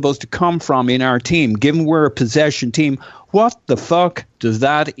play is supposed to come from in our team, given we're a possession team, what the fuck does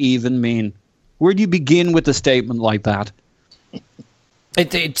that even mean? Where do you begin with a statement like that?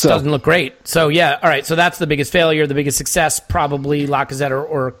 It doesn't look great. So, yeah, all right, so that's the biggest failure. The biggest success, probably Lacazette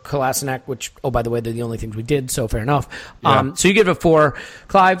or Kolasinac, which, by the way, they're the only things we did, so fair enough. Yeah. So you give it a 4.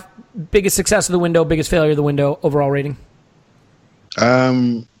 Clive, biggest success of the window, biggest failure of the window, overall rating?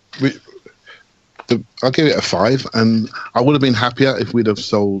 I'll give it a 5, and I would have been happier if we'd have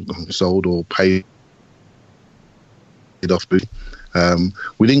sold or paid off.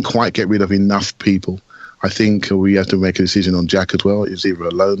 We didn't quite get rid of enough people. I think we had to make a decision on Jack as well. He was either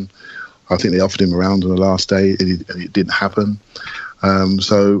alone. I think they offered him around on the last day, and it didn't happen.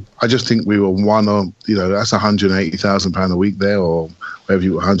 So I just think we were one of, that's £180,000 a week there, or whatever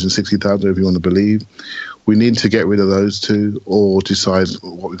 £160,000, whatever you want to believe. We need to get rid of those 2 or decide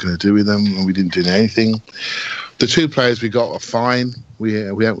what we're going to do with them, and we didn't do anything. The 2 players we got are fine. We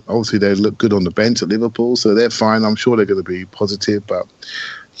have, obviously they look good on the bench at Liverpool, so they're fine. I'm sure they're going to be positive, but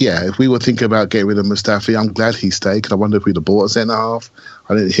yeah, if we were thinking about getting rid of Mustafi, I'm glad he stayed, because I wonder if we'd have bought a centre-half.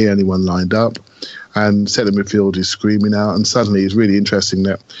 I didn't hear anyone lined up. And centre midfield is screaming out. And suddenly it's really interesting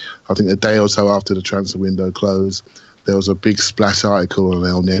that I think a day or so after the transfer window closed, there was a big splash article on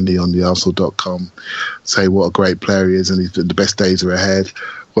El Neni on the Arsenal.com saying what a great player he is and the best days are ahead.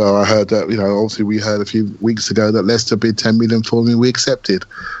 Well, I heard that, obviously we heard a few weeks ago that Leicester bid 10 million for him, we accepted.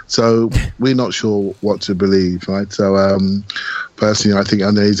 So we're not sure what to believe, right? So personally, I think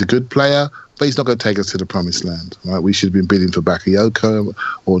he's a good player, but he's not going to take us to the promised land, right? We should have been bidding for Bakayoko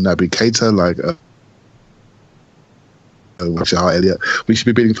or Naby Keita, like Elliott. We should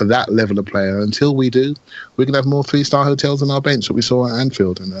be bidding for that level of player. Until we do, we're going to have more 3-star hotels on our bench that we saw at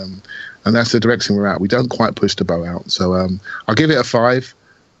Anfield. And that's the direction we're at. We don't quite push the boat out. So I'll give it a 5.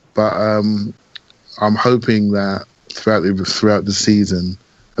 But I'm hoping that throughout the season,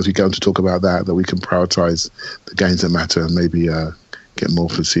 as we go on to talk about that we can prioritise the games that matter and maybe get more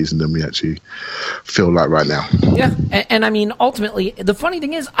for the season than we actually feel like right now. Yeah, and I mean, ultimately, the funny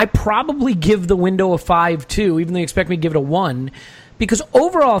thing is, I probably give the window a 5 too, even though you expect me to give it a 1. Because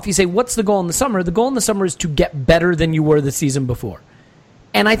overall, if you say, what's the goal in the summer? The goal in the summer is to get better than you were the season before.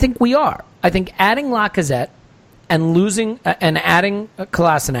 And I think we are. I think adding Lacazette and losing and adding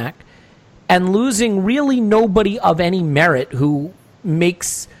Kolasinac and losing really nobody of any merit who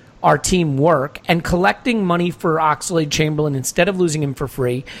makes our team work, and collecting money for Oxlade-Chamberlain instead of losing him for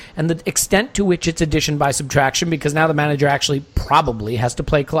free, and the extent to which it's addition by subtraction, because now the manager actually probably has to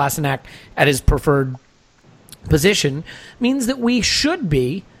play Kolasinac at his preferred position, means that we should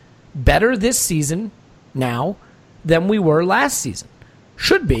be better this season now than we were last season.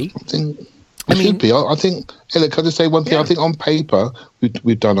 Should be. I mean, should be. I think, Elliot, can I just say one thing? Yeah. I think on paper,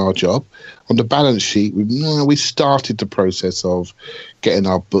 we've done our job. On the balance sheet, we started the process of getting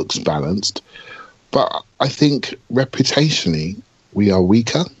our books balanced. But I think reputationally, we are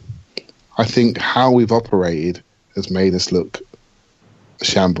weaker. I think how we've operated has made us look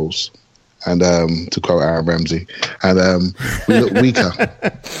shambles. And to quote Aaron Ramsey, and we look weaker.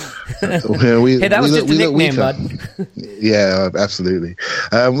 Hey, that was just a nickname, bud. Yeah, absolutely.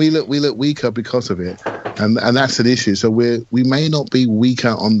 We look weaker because of it, and that's an issue. So we may not be weaker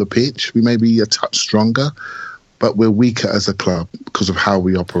on the pitch. We may be a touch stronger, but we're weaker as a club because of how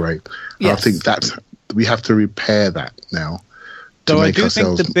we operate. Yes. I think we have to repair that now. So I do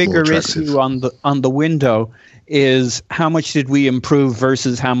think the bigger issue on the window is how much did we improve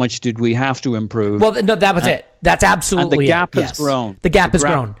versus how much did we have to improve? Well, no, that was it. That's absolutely and the gap it. has grown. The gap has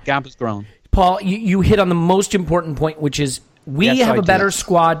grown. Gap has grown. Paul, you hit on the most important point, which is we have a better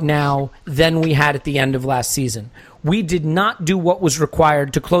squad now than we had at the end of last season. We did not do what was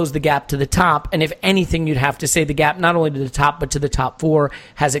required to close the gap to the top, and if anything, you'd have to say the gap not only to the top but to the top 4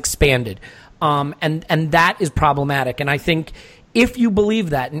 has expanded, and that is problematic. And I think if you believe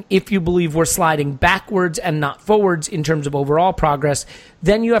that, and if you believe we're sliding backwards and not forwards in terms of overall progress,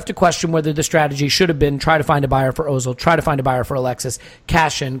 then you have to question whether the strategy should have been try to find a buyer for Ozil, try to find a buyer for Alexis,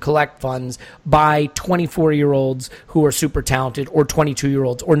 cash in, collect funds, buy 24-year-olds who are super talented, or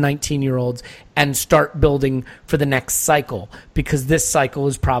 22-year-olds, or 19-year-olds, and start building for the next cycle, because this cycle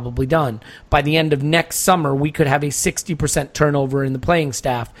is probably done. By the end of next summer, we could have a 60% turnover in the playing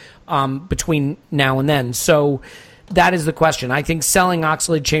staff between now and then. So that is the question. I think selling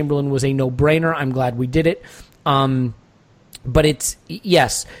Oxlade-Chamberlain was a no-brainer. I'm glad we did it. But it's,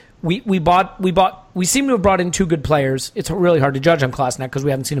 yes, we seem to have brought in 2 good players. It's really hard to judge on Kolasinac because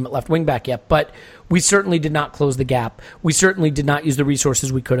we haven't seen him at left wing back yet, but we certainly did not close the gap. We certainly did not use the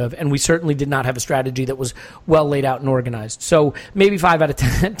resources we could have, and we certainly did not have a strategy that was well laid out and organized. So maybe 5 out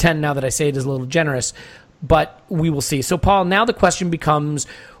of 10 now that I say it is a little generous, but we will see. So, Paul, now the question becomes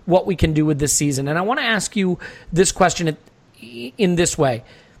what we can do with this season. And I want to ask you this question in this way.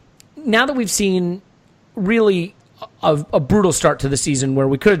 Now that we've seen really a brutal start to the season where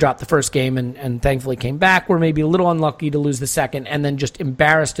we could have dropped the first game and thankfully came back, we're maybe a little unlucky to lose the second and then just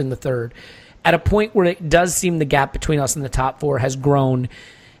embarrassed in the third, at a point where it does seem the gap between us and the top 4 has grown,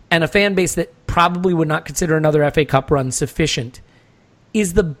 and a fan base that probably would not consider another FA Cup run sufficient,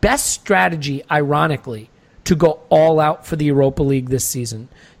 is the best strategy, ironically, to go all out for the Europa League this season,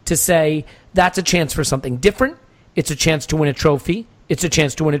 to say that's a chance for something different. It's a chance to win a trophy. It's a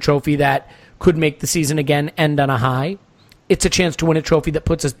chance to win a trophy that could make the season again end on a high. It's a chance to win a trophy that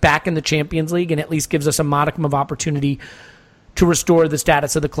puts us back in the Champions League and at least gives us a modicum of opportunity to restore the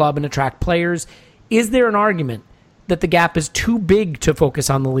status of the club and attract players. Is there an argument that the gap is too big to focus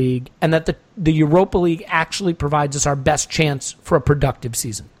on the league and that the Europa League actually provides us our best chance for a productive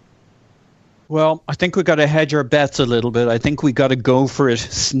season? Well, I think we've got to hedge our bets a little bit. I think we got to go for it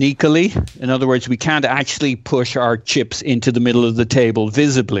sneakily. In other words, we can't actually push our chips into the middle of the table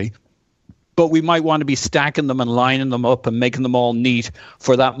visibly, but we might want to be stacking them and lining them up and making them all neat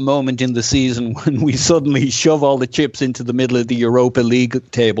for that moment in the season when we suddenly shove all the chips into the middle of the Europa League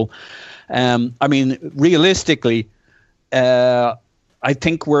table. I mean, realistically, I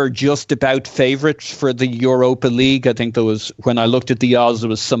think we're just about favourites for the Europa League. I think when I looked at the odds, there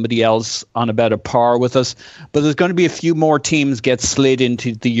was somebody else on about a par with us. But there's going to be a few more teams get slid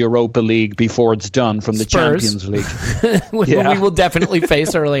into the Europa League before it's done from the Spurs. Champions League. We will definitely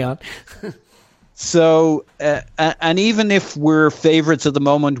face early on. So, and even if we're favourites at the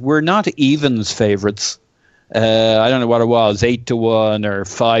moment, we're not evens favourites. I don't know what it was, 8-1 or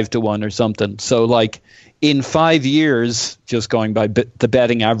 5-1 or something. So, like, in 5 years, just going by the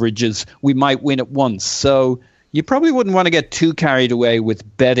betting averages, we might win it once. So you probably wouldn't want to get too carried away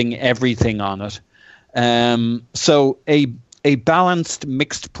with betting everything on it. So a a balanced,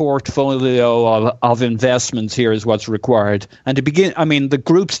 mixed portfolio of investments here is what's required. And to begin, I mean, the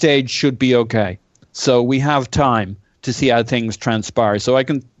group stage should be okay. So we have time to see how things transpire. So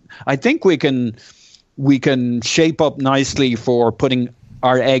I think we can shape up nicely for putting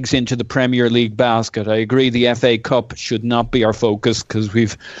our eggs into the Premier League basket. I agree the FA Cup should not be our focus because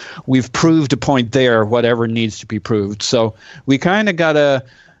we've proved a point there, whatever needs to be proved. So we kind of got to,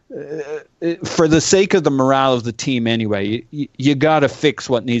 for the sake of the morale of the team anyway, you got to fix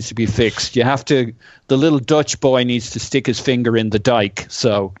what needs to be fixed. You have to, the little Dutch boy needs to stick his finger in the dike.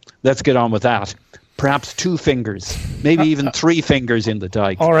 So let's get on with that. Perhaps 2 fingers, maybe even 3 fingers in the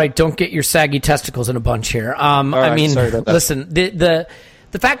dike. All right, don't get your saggy testicles in a bunch here. I mean, listen, the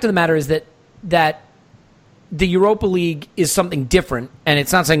fact of the matter is that the Europa League is something different, and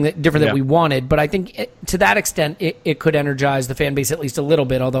it's not something different that we wanted, but I think to that extent it could energize the fan base at least a little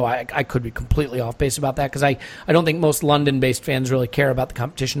bit, although I could be completely off base about that because I don't think most London-based fans really care about the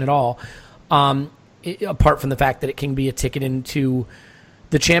competition at all, apart from the fact that it can be a ticket into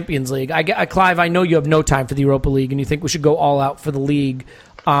the Champions League. Clive, I know you have no time for the Europa League, and you think we should go all out for the league.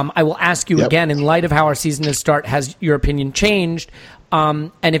 I will ask you again, in light of how our season has started, has your opinion changed?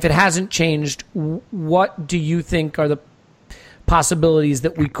 And if it hasn't changed, what do you think are the possibilities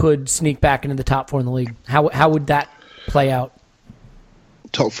that we could sneak back into the top 4 in the league? How would that play out?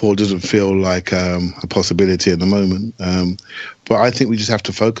 Top 4 doesn't feel like a possibility at the moment. But I think we just have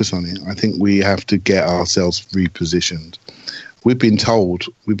to focus on it. I think we have to get ourselves repositioned. We've been told,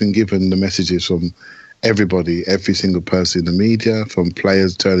 we've been given the messages from everybody, every single person in the media, from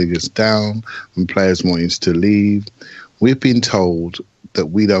players turning us down, from players wanting us to leave. We've been told that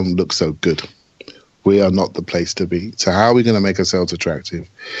we don't look so good. We are not the place to be. So how are we going to make ourselves attractive?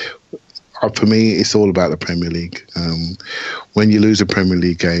 For me, it's all about the Premier League. When you lose a Premier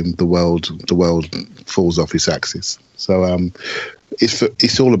League game, the world falls off its axis. So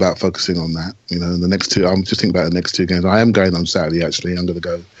it's all about focusing on that. You know, the next 2. I'm just thinking about the next 2 games. I am going on Saturday. Actually, I'm going to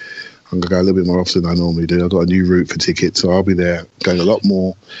go a little bit more often than I normally do. I've got a new route for tickets, so I'll be there going a lot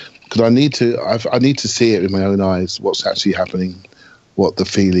more because I need to see it with my own eyes. What's actually happening, what the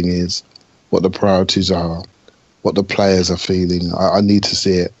feeling is, what the priorities are, what the players are feeling. I need to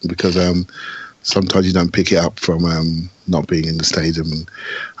see it because sometimes you don't pick it up from not being in the stadium, and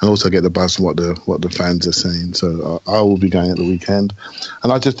also get the buzz from what the fans are saying. So I will be going at the weekend,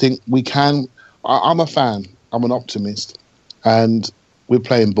 and I just think we can. I'm a fan. I'm an optimist, and we're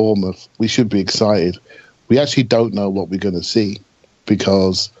playing Bournemouth. We should be excited. We actually don't know what we're going to see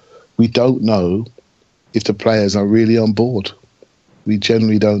because we don't know if the players are really on board. We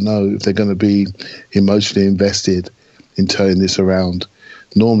generally don't know if they're going to be emotionally invested in turning this around.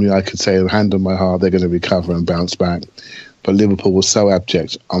 Normally, I could say, hand on my heart, they're going to recover and bounce back. But Liverpool was so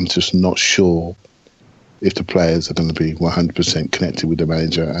abject, I'm just not sure if the players are going to be 100% connected with the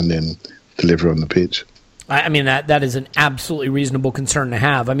manager and then deliver on the pitch. I mean, that is an absolutely reasonable concern to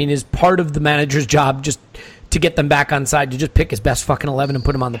have. I mean, is part of the manager's job just to get them back on side, to just pick his best fucking 11 and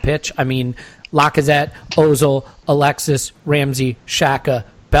put him on the pitch? I mean, Lacazette, Ozil, Alexis, Ramsey, Xhaka,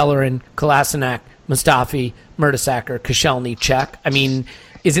 Bellerin, Kolasinac, Mustafi, Mertesacker, Koscielny, check. I mean,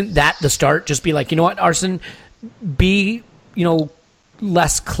 isn't that the start? Just be like, you know what, Arsene, be,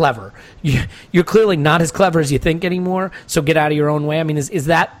 less clever. You're clearly not as clever as you think anymore, so get out of your own way. I mean, is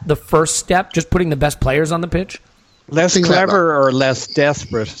that the first step, just putting the best players on the pitch? Less clever or less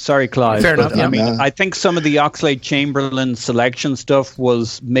desperate? Sorry, Clive. Fair enough. I mean, I think some of the Oxlade-Chamberlain selection stuff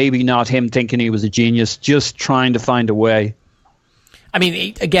was maybe not him thinking he was a genius, just trying to find a way. I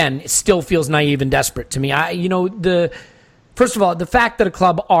mean, again, it still feels naive and desperate to me. First of all, the fact that a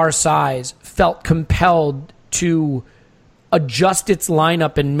club our size felt compelled to adjust its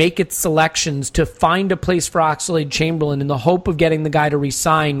lineup and make its selections to find a place for Oxlade-Chamberlain in the hope of getting the guy to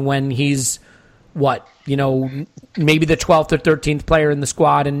resign when he's, maybe the 12th or 13th player in the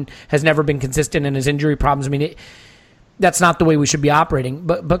squad and has never been consistent in his injury problems. I mean, that's not the way we should be operating.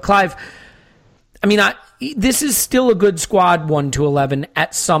 But Clive, I mean, this is still a good squad, 1-11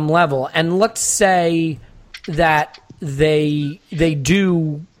 at some level. And let's say that they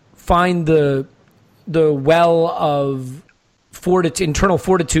do find the well of internal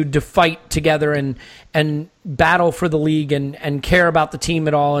fortitude to fight together and battle for the league and care about the team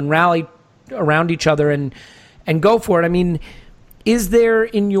at all and rally around each other and go for it. I mean, is there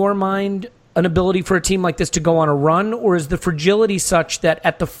in your mind an ability for a team like this to go on a run, or is the fragility such that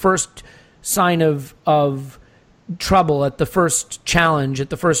at the first sign of trouble, at the first challenge, at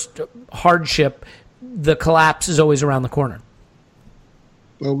the first hardship, the collapse is always around the corner?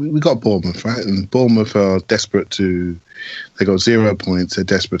 Well, we got Bournemouth, right? And Bournemouth are desperate they got 0 points. They're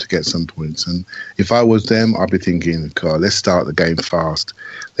desperate to get some points. And if I was them, I'd be thinking, God, let's start the game fast.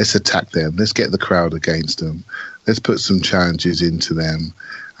 Let's attack them. Let's get the crowd against them. Let's put some challenges into them.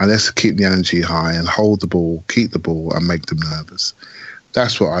 And let's keep the energy high and hold the ball, keep the ball, and make them nervous.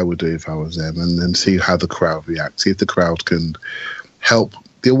 That's what I would do if I was them, and then see how the crowd reacts. See if the crowd can help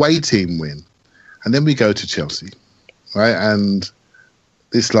the away team win. And then we go to Chelsea, right? And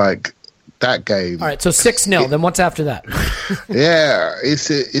it's like that game. All right, so 6-0. Then what's after that? Yeah, it's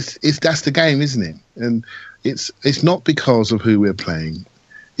that's the game, isn't it? And it's not because of who we're playing.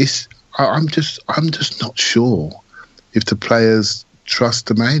 I'm just not sure if the players trust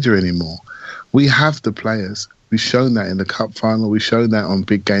the manager anymore. We have the players. We've shown that in the cup final. We've shown that on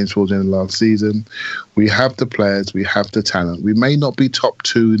big games towards the end of last season. We have the players. We have the talent. We may not be top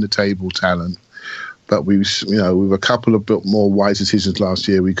 2 in the table talent, but with a couple of bit more wise decisions last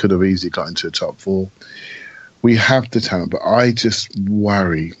year, we could have easily got into the top 4. We have the talent, but I just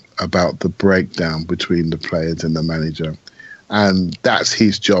worry about the breakdown between the players and the manager. And that's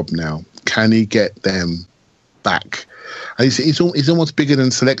his job now. Can he get them back? And it's almost bigger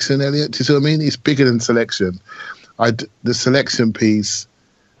than selection, Elliot. Do you see what I mean? It's bigger than selection. The selection piece,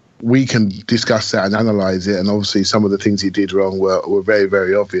 we can discuss that and analyse it. And obviously some of the things he did wrong were very,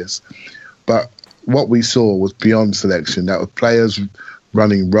 very obvious. But what we saw was beyond selection. That was players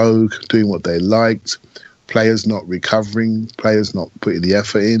running rogue, doing what they liked, players not recovering, players not putting the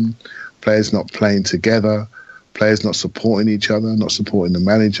effort in, players not playing together, players not supporting each other, not supporting the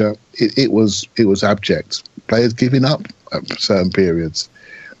manager. It was abject. Players giving up at certain periods.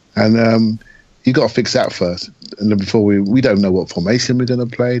 And you got to fix that first. And then before we don't know what formation we're going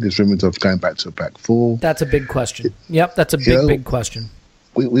to play. There's rumours of going back to a back 4. That's a big question. Yep, that's a big question.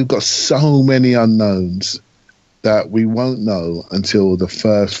 We've got so many unknowns that we won't know until the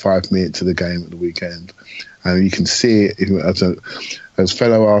first 5 minutes of the game at the weekend. And you can see it as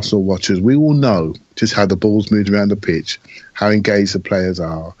fellow Arsenal watchers. We will know just how the ball's moved around the pitch, how engaged the players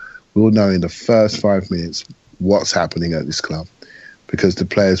are. We will know in the first 5 minutes what's happening at this club, because the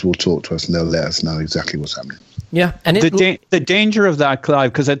players will talk to us and they'll let us know exactly what's happening. Yeah, and the danger of that,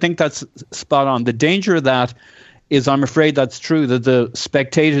 Clive, because I think that's spot on. The danger of that is, I'm afraid that's true, that the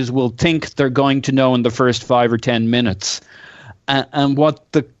spectators will think they're going to know in the first 5 or 10 minutes, and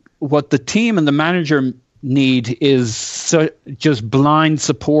what the team and the manager need is just blind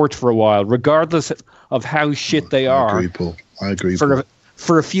support for a while, regardless of how shit they are. I agree.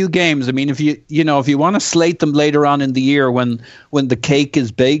 For a few games. I mean, if you want to slate them later on in the year when the cake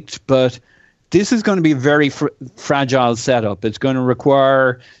is baked, but this is going to be a very fragile setup. It's going to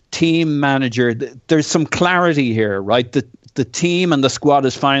require team manager. There's some clarity here, right? The team and the squad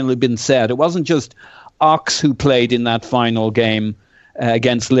has finally been set. It wasn't just Ox who played in that final game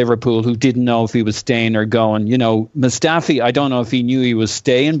against Liverpool, who didn't know if he was staying or going. Mustafi, I don't know if he knew he was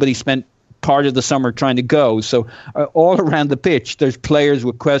staying, but he spent part of the summer trying to go. So all around the pitch, there's players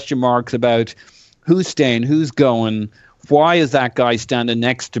with question marks about who's staying, who's going, why is that guy standing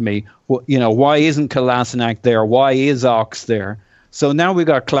next to me? Why isn't Kolasinac there? Why is Ox there? So now we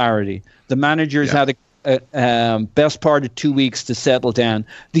got clarity. The manager's had a best part of 2 weeks to settle down.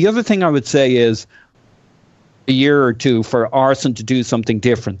 The other thing I would say is a year or two for Arsene to do something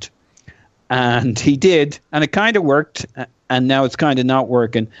different. And he did, and it kind of worked, and now it's kind of not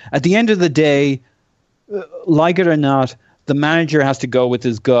working. At the end of the day, like it or not, the manager has to go with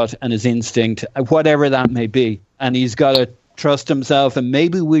his gut and his instinct, whatever that may be. And he's got to trust himself, and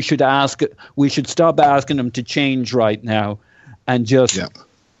maybe we should stop asking him to change right now and just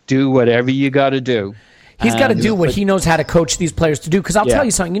do whatever you got to do. He's got to do what he knows how to coach these players to do. Because I'll tell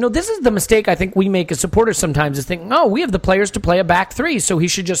you something, this is the mistake I think we make as supporters sometimes, is think, we have the players to play a back 3, so he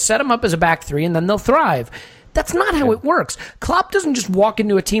should just set them up as a back 3 and then they'll thrive. That's not how it works. Klopp doesn't just walk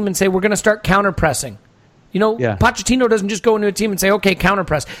into a team and say, we're going to start counter-pressing. Pochettino doesn't just go into a team and say, okay,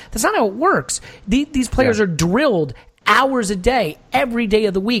 counter-press. That's not how it works. These players are drilled hours a day, every day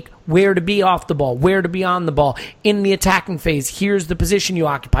of the week, where to be off the ball, where to be on the ball. In the attacking phase, here's the position you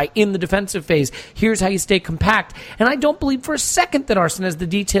occupy. In the defensive phase, here's how you stay compact. And I don't believe for a second that Arsene has the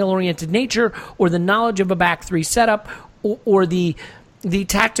detail-oriented nature or the knowledge of a back 3 setup or the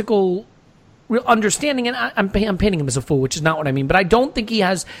tactical real understanding, and I'm painting him as a fool, which is not what I mean, but I don't think he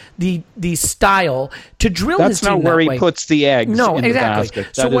has the style to drill his team that way. That's not where he puts the eggs in the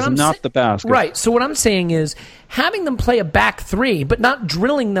basket. That is not the basket. Right. So what I'm saying is having them play a back three, but not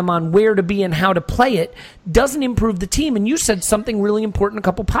drilling them on where to be and how to play it, doesn't improve the team. And you said something really important a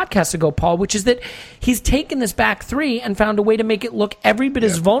couple podcasts ago, Paul, which is that he's taken this back three and found a way to make it look every bit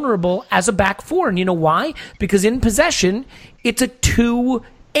as vulnerable as a back four. And you know why? Because in possession, it's a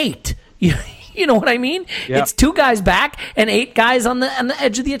 2-8. You know what I mean? Yeah. It's 2 guys back and 8 guys on the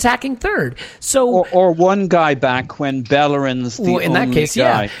edge of the attacking third. So or 1 guy back when Bellerin's the only guy. In that case,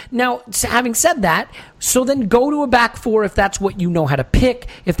 yeah. Now, having said that, so then go to a back four if that's what you know how to pick,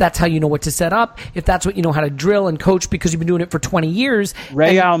 if that's how you know what to set up, if that's what you know how to drill and coach because you've been doing it for 20 years.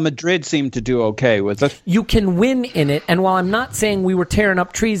 Real Madrid seemed to do okay with it. You can win in it, and while I'm not saying we were tearing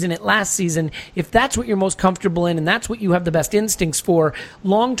up trees in it last season, if that's what you're most comfortable in and that's what you have the best instincts for,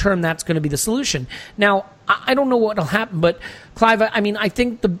 long term that's going to be the solution. Now, I don't know what will happen, but Clive, I mean, I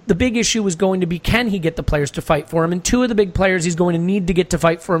think the big issue is going to be, can he get the players to fight for him? And 2 of the big players he's going to need to get to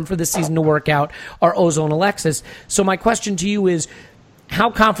fight for him for this season to work out are Ozil and Alexis. So my question to you is, how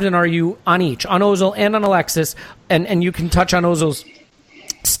confident are you on each, on Ozil and on Alexis? And you can touch on Ozil's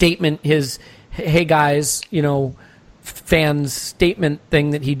statement, his, hey guys, fans statement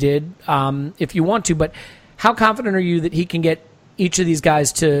thing that he did, if you want to. But how confident are you that he can get each of these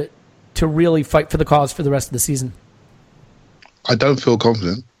guys to really fight for the cause for the rest of the season? I don't feel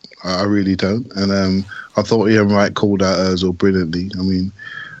confident. I really don't. And I thought Ian Wright called out Ozil brilliantly. I mean,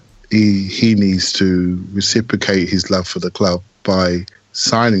 he needs to reciprocate his love for the club by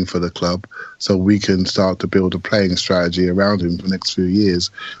signing for the club so we can start to build a playing strategy around him for the next few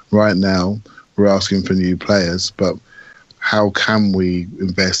years. Right now, we're asking for new players, but how can we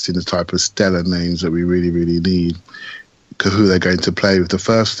invest in the type of stellar names that we really, really need? Who they're going to play with. The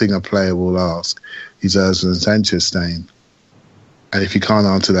first thing a player will ask is Ozil and Sanchez staying. And if you can't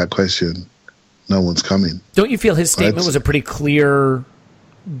answer that question, no one's coming. Don't you feel his statement was a pretty clear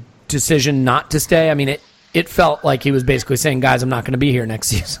decision not to stay? I mean, it felt like he was basically saying, guys, I'm not going to be here next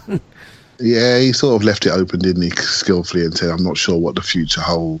season. Yeah, he sort of left it open, didn't he, skillfully, and said, I'm not sure what the future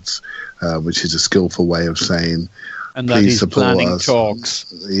holds, which is a skillful way of saying, and that he's planning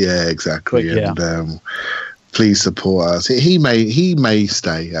talks. Yeah, exactly. But, yeah. And please support us. He may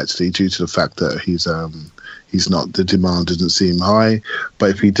stay, actually, due to the fact that he's not, the demand doesn't seem high.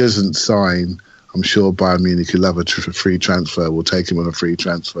 But if he doesn't sign, I'm sure Bayern Munich, who love a free transfer, will take him on a free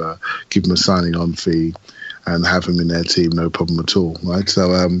transfer, give him a signing on fee, and have him in their team, no problem at all, right?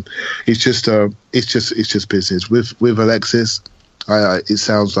 So it's just business. With Alexis, it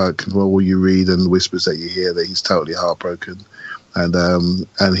sounds like, well, you read and whispers that you hear that he's totally heartbroken.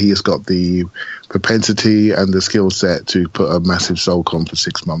 And he has got the propensity and the skill set to put a massive sulk on for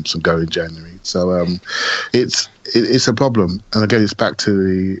 6 months and go in January. So it's a problem. And again, it's back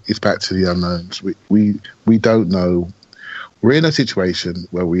to the unknowns. We don't know. We're in a situation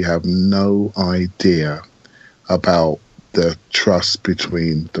where we have no idea about the trust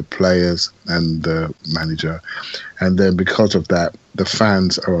between the players and the manager, and then because of that, the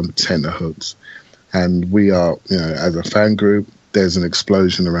fans are on tenterhooks. And we are, as a fan group, there's an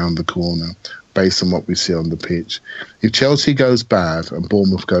explosion around the corner based on what we see on the pitch. If Chelsea goes bad and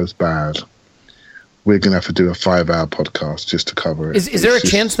Bournemouth goes bad, we're going to have to do a 5-hour podcast just to cover it. Is there a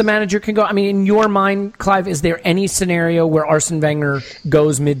chance the manager can go? I mean, in your mind, Clive, is there any scenario where Arsene Wenger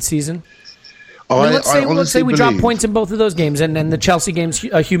goes mid-season? Let's say we drop points in both of those games and then the Chelsea game's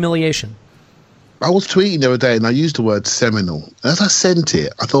a humiliation. I was tweeting the other day and I used the word seminal. As I sent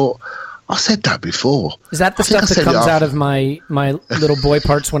it, I thought, I said that before. Is that the stuff that comes out of my little boy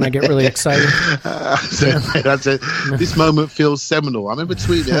parts when I get really excited? That's it. This moment feels seminal. I remember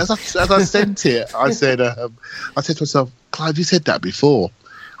tweeting it. As I sent it, I said to myself, Clive, you said that before.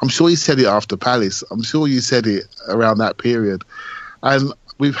 I'm sure you said it after Palace. I'm sure you said it around that period. And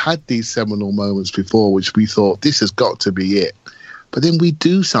we've had these seminal moments before, which we thought, this has got to be it. But then we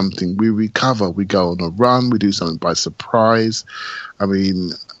do something. We recover. We go on a run. We do something by surprise. I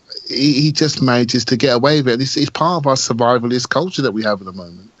mean, he just manages to get away with it. It's part of our survivalist culture that we have at the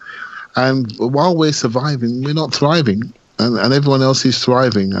moment. And while we're surviving, we're not thriving. And everyone else is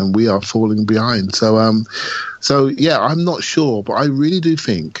thriving, and we are falling behind. So yeah, I'm not sure. But I really do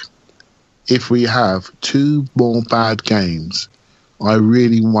think if we have 2 more bad games, I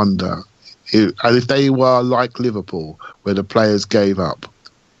really wonder if they were like Liverpool, where the players gave up,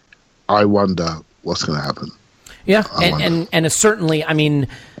 I wonder what's going to happen. Yeah, and certainly, I mean,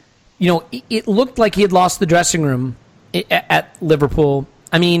 it looked like he had lost the dressing room at Liverpool.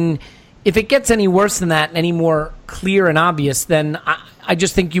 I mean, if it gets any worse than that and any more clear and obvious, then I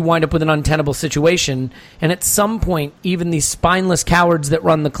just think you wind up with an untenable situation. And at some point, even these spineless cowards that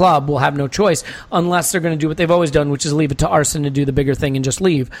run the club will have no choice unless they're going to do what they've always done, which is leave it to Arsene to do the bigger thing and just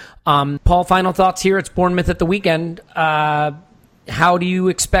leave. Paul, final thoughts here. It's Bournemouth at the weekend. How do you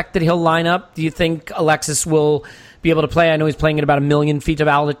expect that he'll line up? Do you think Alexis will be able to play? I know he's playing at about 1 million feet of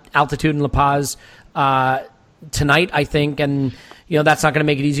altitude in La Paz tonight, I think, and that's not going to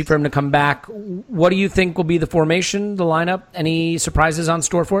make it easy for him to come back. What do you think will be the formation, the lineup? Any surprises on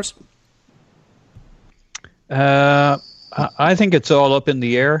store for us? I think it's all up in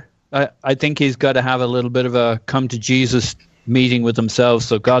the air. I think he's got to have a little bit of a come to Jesus meeting with himself,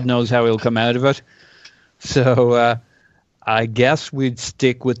 so God knows how he'll come out of it. So I guess we'd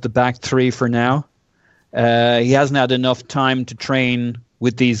stick with the back three for now. He hasn't had enough time to train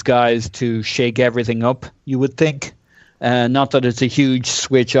with these guys to shake everything up, you would think. Not that it's a huge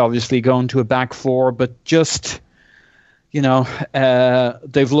switch, obviously, going to a back four, but just,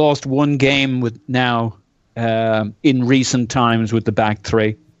 they've lost one game with now in recent times with the back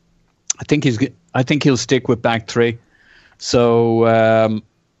three. I think he'll stick with back three. So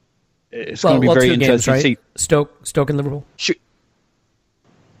it's going to be very interesting. Games, right? Stoke and Liverpool. Sure.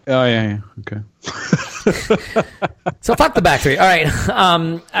 Oh yeah. Okay. So fuck the back three. All right.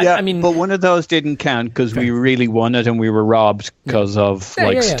 I mean, but one of those didn't count because we really won it and we were robbed because of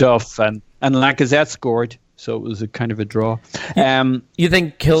stuff and Lacazette scored, so it was a kind of a draw. You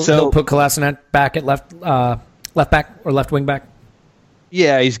think he'll put Kolasinac back at left back or left wing back?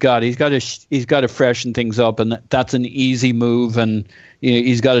 Yeah, he's got to freshen things up, and that's an easy move, and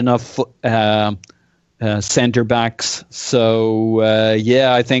he's got enough centre backs. So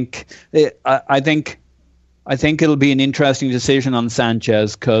I think it'll be an interesting decision on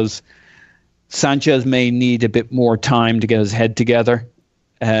Sanchez, because Sanchez may need a bit more time to get his head together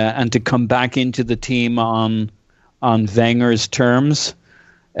and to come back into the team on Wenger's terms.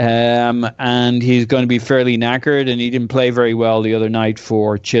 And he's going to be fairly knackered, and he didn't play very well the other night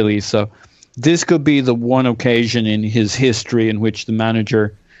for Chile. So this could be the one occasion in his history in which the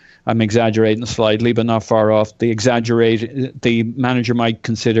manager, I'm exaggerating slightly, but not far off, the manager might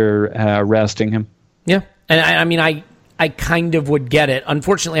consider resting him. Yeah. And I kind of would get it.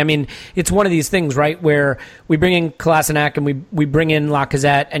 Unfortunately, it's one of these things, right, where we bring in Kolasinac and we bring in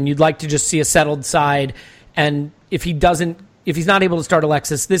Lacazette, and you'd like to just see a settled side. And if he's not able to start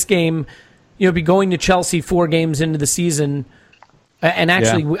Alexis this game, be going to Chelsea 4 games into the season. And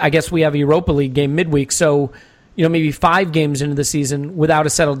actually, I guess we have a Europa League game midweek. So, maybe 5 games into the season without a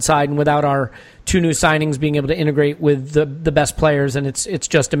settled side and without our 2 new signings being able to integrate with the best players. And it's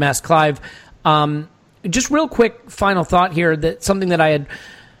just a mess. Clive, just real quick final thought here, that something that I had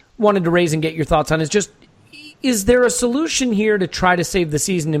wanted to raise and get your thoughts on is there a solution here to try to save the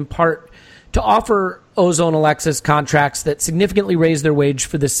season, in part to offer Ozil and Alexis contracts that significantly raise their wage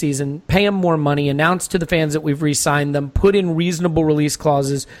for this season, pay them more money, announce to the fans that we've re-signed them, put in reasonable release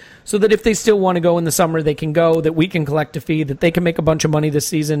clauses so that if they still want to go in the summer, they can go, that we can collect a fee, that they can make a bunch of money this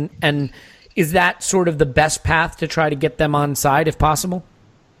season? And is that sort of the best path to try to get them on side if possible?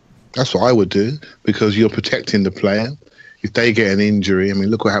 That's what I would do, because you're protecting the player. If they get an injury,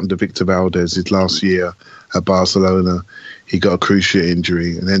 look what happened to Victor Valdez his last year at Barcelona. He got a cruciate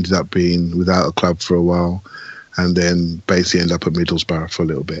injury and ended up being without a club for a while, and then basically ended up at Middlesbrough for a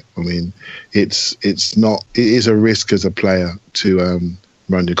little bit. It is a risk as a player to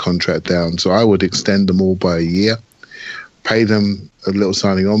run your contract down. So I would extend them all by a year, pay them a little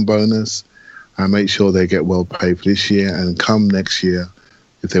signing on bonus, and make sure they get well paid for this year. And come next year,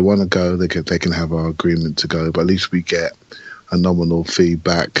 if they want to go, they can have our agreement to go. But at least we get a nominal fee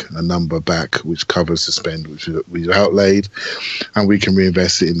back, a number back, which covers the spend which we've outlaid, and we can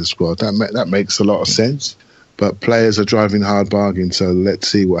reinvest it in the squad. That makes a lot of sense. But players are driving hard bargains, so let's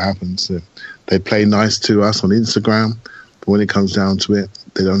see what happens. They play nice to us on Instagram, but when it comes down to it,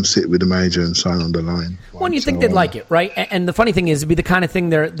 they don't sit with the manager and sign on the line. Well, you think they'd like it, right? And the funny thing is, it'd be the kind of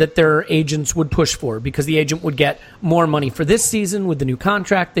thing that their agents would push for, because the agent would get more money for this season with the new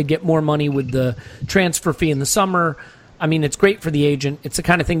contract. They'd get more money with the transfer fee in the summer. It's great for the agent. It's the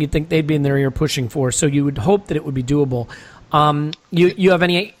kind of thing you'd think they'd be in their ear pushing for. So you would hope that it would be doable. You have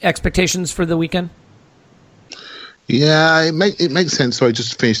any expectations for the weekend? Yeah, it makes sense. Sorry,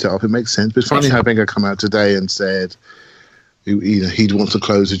 just to finish that off, it makes sense. But it's funny how Wenger come out today and said he'd want to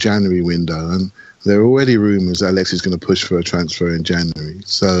close the January window. And there are already rumours that Alexis is going to push for a transfer in January.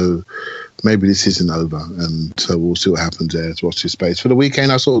 So maybe this isn't over, and so we'll see what happens there. To watch this space. For the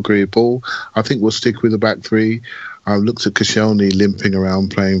weekend, I sort of agree with Paul. I think we'll stick with the back three. I looked at Koscielny limping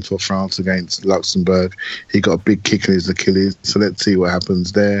around playing for France against Luxembourg. He got a big kick in his Achilles. So let's see what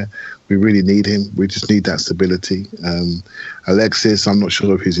happens there. We really need him. We just need that stability. Alexis, I'm not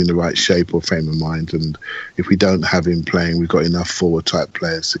sure if he's in the right shape or frame of mind. And if we don't have him playing, we've got enough forward-type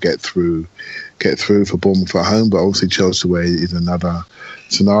players to get through for Bournemouth at home. But obviously Chelsea away is another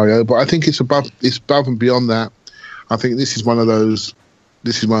scenario. But I think it's above and beyond that. I think this is one of those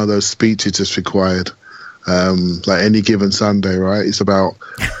speeches that's required. Like any given Sunday, right? It's about,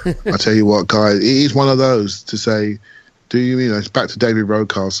 I tell you what, guys, it is one of those to say, it's back to David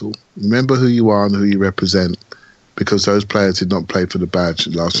Rocastle. Remember who you are and who you represent, because those players did not play for the badge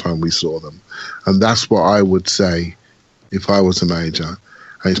last time we saw them. And that's what I would say if I was a manager.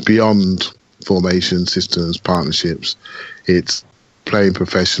 And it's beyond formation, systems, partnerships. It's playing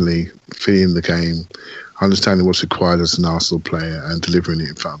professionally, feeling the game, understanding what's required as an Arsenal player and delivering it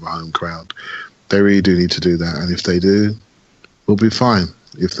in front of a home crowd. They really do need to do that. And if they do, we'll be fine.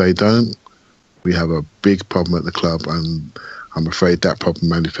 If they don't, we have a big problem at the club. And I'm afraid that problem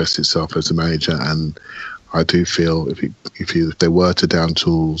manifests itself as a manager. And I do feel if they were to down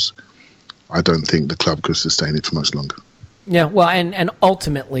tools, I don't think the club could sustain it for much longer. Yeah, well, and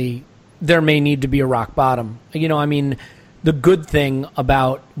ultimately, there may need to be a rock bottom. The good thing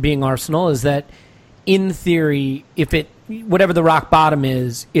about being Arsenal is that, in theory, whatever the rock bottom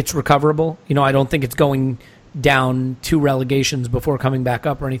is, it's recoverable. I don't think it's going down 2 relegations before coming back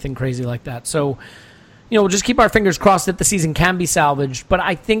up or anything crazy like that. So, we'll just keep our fingers crossed that the season can be salvaged. But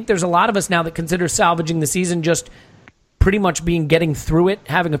I think there's a lot of us now that consider salvaging the season just pretty much getting through it,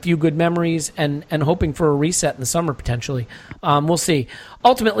 having a few good memories, and hoping for a reset in the summer potentially. We'll see.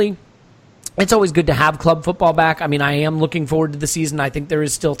 Ultimately, it's always good to have club football back. I am looking forward to the season. I think there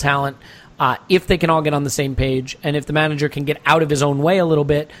is still talent. If they can all get on the same page, and if the manager can get out of his own way a little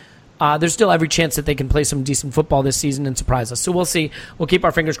bit, there's still every chance that they can play some decent football this season and surprise us. So we'll see. We'll keep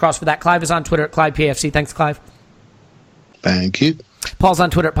our fingers crossed for that. Clive is on Twitter at ClivePFC. Thanks, Clive. Thank you. Paul's on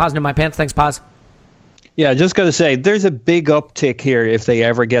Twitter at Paz in my pants. Thanks, Paz. Yeah, just got to say, there's a big uptick here if they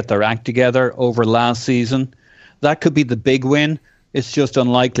ever get their act together over last season. That could be the big win. It's just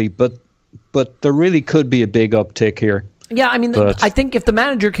unlikely, but there really could be a big uptick here. Yeah, I think if the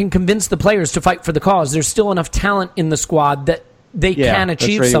manager can convince the players to fight for the cause, there's still enough talent in the squad that they can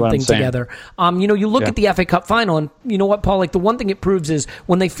achieve really something together. You look at the FA Cup final, and you know what, Paul? The one thing it proves is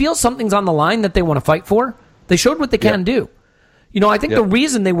when they feel something's on the line that they want to fight for, they showed what they can do. I think the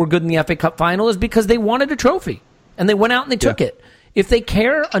reason they were good in the FA Cup final is because they wanted a trophy, and they went out and they took it. If they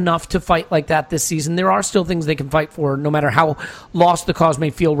care enough to fight like that this season, there are still things they can fight for, no matter how lost the cause may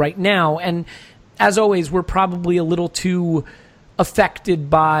feel right now. And as always, we're probably a little too affected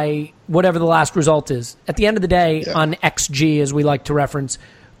by whatever the last result is. At the end of the day, on XG, as we like to reference,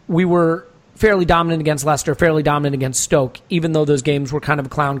 we were fairly dominant against Leicester, fairly dominant against Stoke, even though those games were kind of a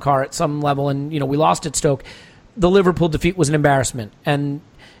clown car at some level, and we lost at Stoke. The Liverpool defeat was an embarrassment, and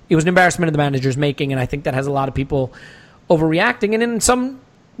it was an embarrassment of the manager's making, and I think that has a lot of people overreacting, and in some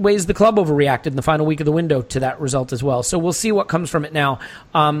ways the club overreacted in the final week of the window to that result as well. So we'll see what comes from it now.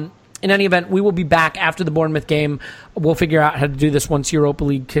 In any event, we will be back after the Bournemouth game. We'll figure out how to do this once Europa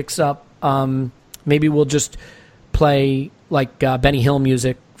League kicks up. Maybe we'll just play like Benny Hill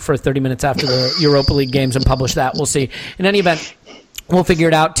music for 30 minutes after the Europa League games and publish that. We'll see. In any event, we'll figure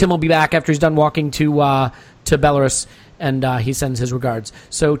it out. Tim will be back after he's done walking to Belarus, and he sends his regards.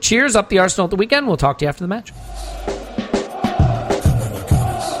 So cheers up the Arsenal at the weekend. We'll talk to you after the match.